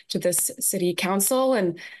this city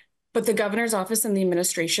council. But the governor's office and the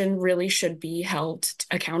administration really should be held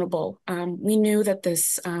accountable. We knew that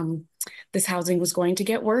this housing was going to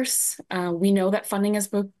get worse. We know that funding has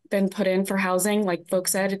been put in for housing. Like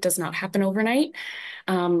folks said, it does not happen overnight,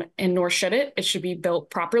 and nor should it. It should be built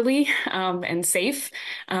properly and safe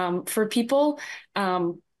for people.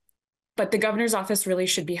 But the governor's office really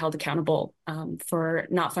should be held accountable for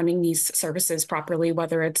not funding these services properly,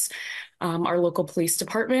 whether it's our local police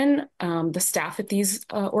department, the staff at these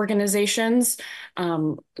organizations,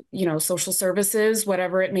 social services,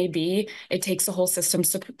 whatever it may be. It takes a whole system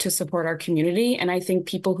to support our community. And I think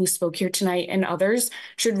people who spoke here tonight and others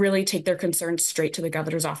should really take their concerns straight to the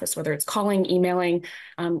governor's office, whether it's calling, emailing.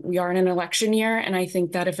 We are in an election year, and I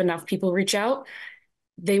think that if enough people reach out,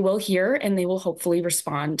 they will hear and they will hopefully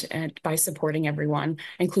respond by supporting everyone,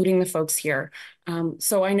 including the folks here.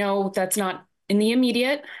 So I know that's not in the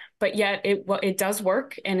immediate, but yet it does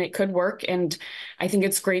work and it could work. And I think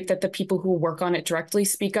it's great that the people who work on it directly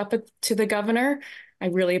speak up to the governor. I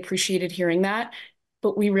really appreciated hearing that.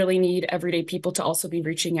 But we really need everyday people to also be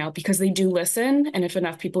reaching out, because they do listen. And if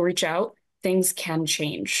enough people reach out, things can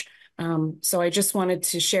change. So I just wanted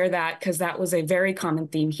to share that, because that was a very common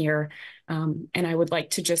theme here. And I would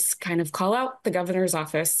like to just kind of call out the governor's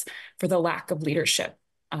office for the lack of leadership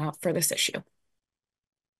for this issue.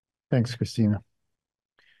 Thanks, Christina.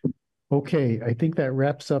 Okay, I think that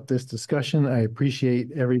wraps up this discussion. I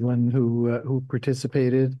appreciate everyone who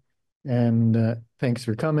participated, and thanks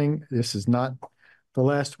for coming. This is not the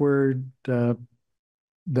last word that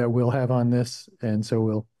we'll have on this, and so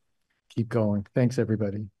we'll keep going. Thanks,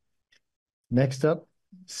 everybody. Next up,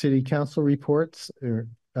 City Council reports.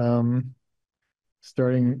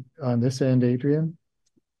 Starting on this end, Adrian.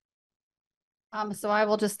 So I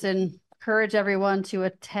will just encourage everyone to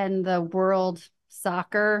attend the World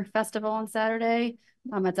Soccer Festival on Saturday.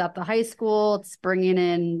 It's at the high school. It's bringing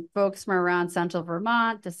in folks from around Central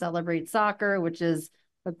Vermont to celebrate soccer, which is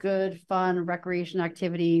a good, fun recreation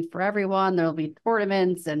activity for everyone. There'll be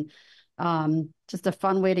tournaments and just a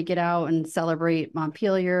fun way to get out and celebrate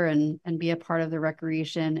Montpelier and be a part of the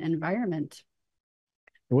recreation environment.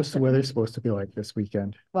 What's the weather supposed to be like this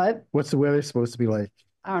weekend? What? What's the weather supposed to be like?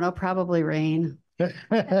 I don't know, probably rain.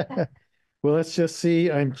 Well, let's just see.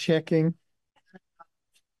 I'm checking.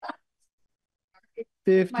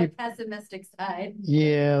 50. My pessimistic side.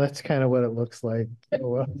 Yeah, that's kind of what it looks like.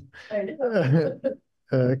 Oh,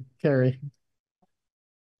 well. Carrie.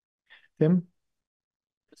 Tim?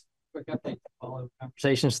 Quick update to follow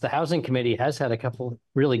conversations. The Housing Committee has had a couple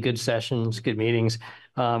really good sessions, good meetings.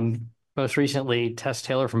 Most recently, Tess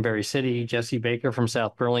Taylor from Berry City, Jesse Baker from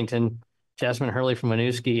South Burlington, Jasmine Hurley from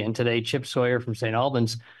Winooski, and today Chip Sawyer from St.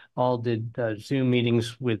 Albans all did Zoom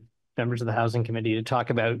meetings with members of the Housing Committee to talk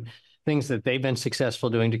about things that they've been successful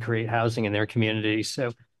doing to create housing in their communities.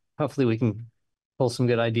 So hopefully we can pull some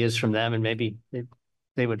good ideas from them, and maybe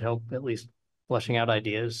they would help at least fleshing out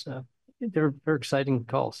ideas. They're exciting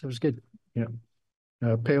calls. It was good. Yeah.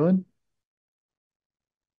 Palin?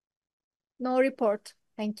 No report.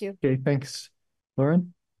 Thank you. Okay, thanks.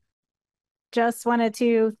 Lauren? Just wanted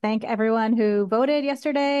to thank everyone who voted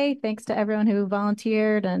yesterday. Thanks to everyone who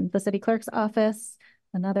volunteered and the city clerk's office.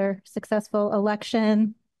 Another successful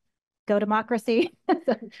election. go democracy.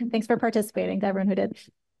 So thanks for participating to everyone who did.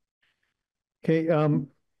 Okay,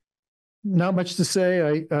 not much to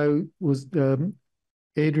say. I was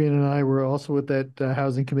Adrian and I were also at that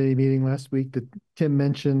housing committee meeting last week that Tim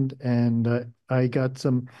mentioned, and I got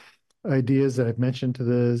some ideas that I've mentioned to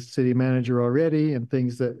the city manager already, and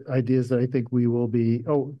ideas that I think we will be.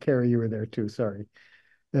 Oh, Carrie, you were there too. Sorry,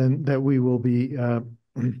 and that we will be.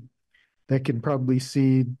 That can probably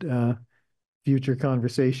seed future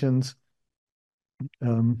conversations.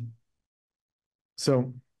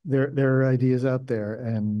 So there are ideas out there,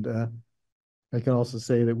 and I can also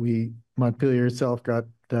say that Montpelier itself got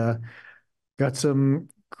some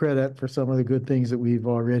credit for some of the good things that we've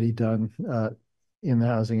already done in the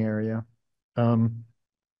housing area.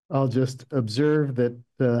 I'll just observe that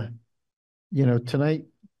tonight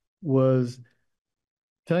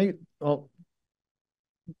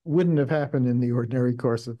wouldn't have happened in the ordinary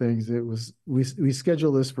course of things. It was we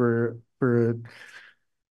scheduled this for a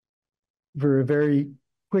very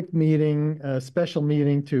quick meeting, a special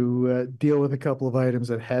meeting to deal with a couple of items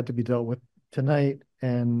that had to be dealt with tonight,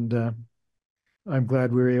 and I'm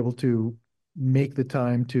glad we were able to make the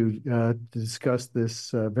time to discuss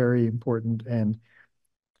this very important and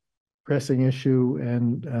pressing issue,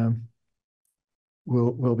 and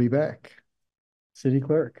we'll be back. City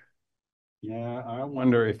Clerk. Yeah, I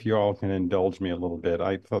wonder if you all can indulge me a little bit.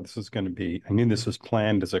 I thought this was going to be, I knew this was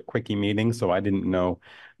planned as a quickie meeting, so I didn't know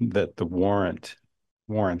that the warrants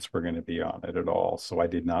were going to be on it at all. So I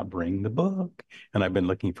did not bring the book, and I've been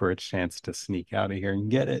looking for a chance to sneak out of here and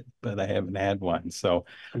get it, but I haven't had one. So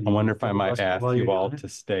I wonder if I might ask you all to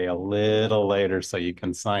stay a little later so you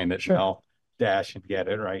can sign it. Sure. And I'll dash and get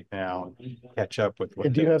it right now and catch up with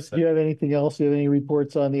what Do you have anything else? Do you have any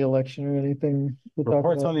reports on the election or anything to talk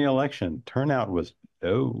reports about? on the election? Turnout was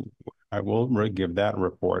low. I will give that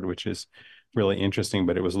report, which is really interesting,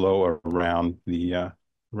 but it was low around the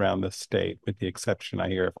state, with the exception I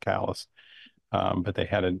hear of Calais. But they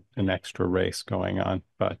had an extra race going on.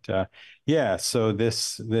 But yeah, so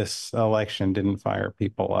this election didn't fire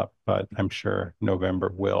people up, but I'm sure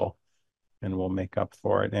November will, and we'll make up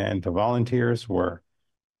for it. And the volunteers were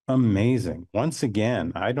amazing. Once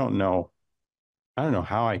again, I don't know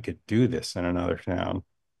how I could do this in another town,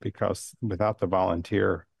 because without the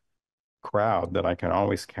volunteer crowd that I can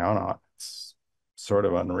always count on, it's sort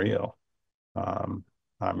of unreal.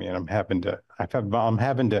 I mean, I'm having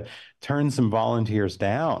to turn some volunteers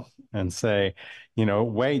down and say,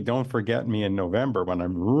 wait, don't forget me in November when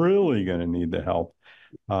I'm really going to need the help.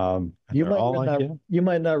 You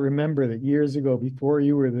might not remember that years ago, before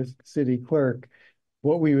you were the city clerk,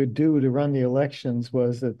 what we would do to run the elections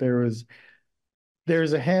was that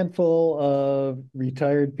there's a handful of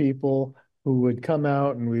retired people who would come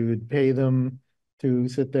out, and we would pay them to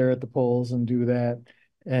sit there at the polls and do that.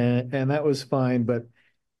 And that was fine. But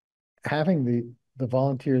having the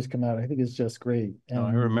volunteers come out, I think, is just great. And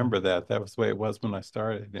I remember that. That was the way it was when I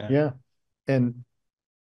started. Yeah. Yeah. And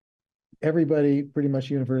everybody pretty much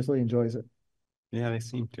universally enjoys it. Yeah, they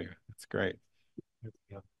seem to. It's great.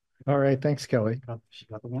 All right. Thanks, Kelly. She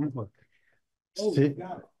got the warrant book.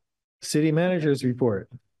 City manager's report.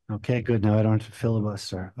 Okay, good. Now I don't have to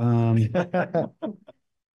filibuster.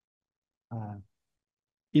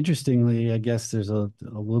 Interestingly, I guess there's a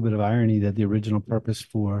little bit of irony that the original purpose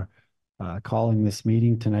for calling this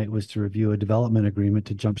meeting tonight was to review a development agreement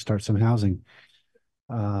to jumpstart some housing.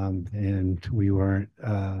 And we weren't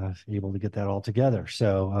able to get that all together.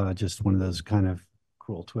 So just one of those kind of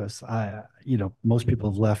cruel twists. Most people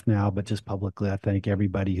have left now, but just publicly, I thank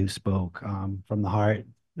everybody who spoke from the heart.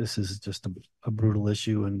 This is just a brutal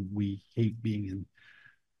issue, and we hate being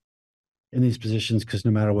in these positions, because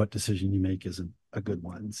no matter what decision you make isn't a good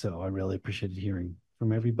one. So I really appreciated hearing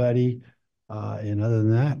from everybody. And other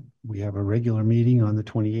than that, we have a regular meeting on the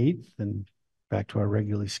 28th, and back to our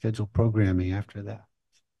regularly scheduled programming after that.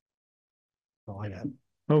 That's all I got.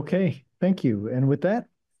 Okay, thank you. And with that,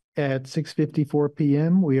 at 6:54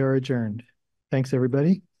 p.m., we are adjourned. Thanks,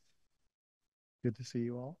 everybody. Good to see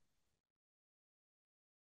you all.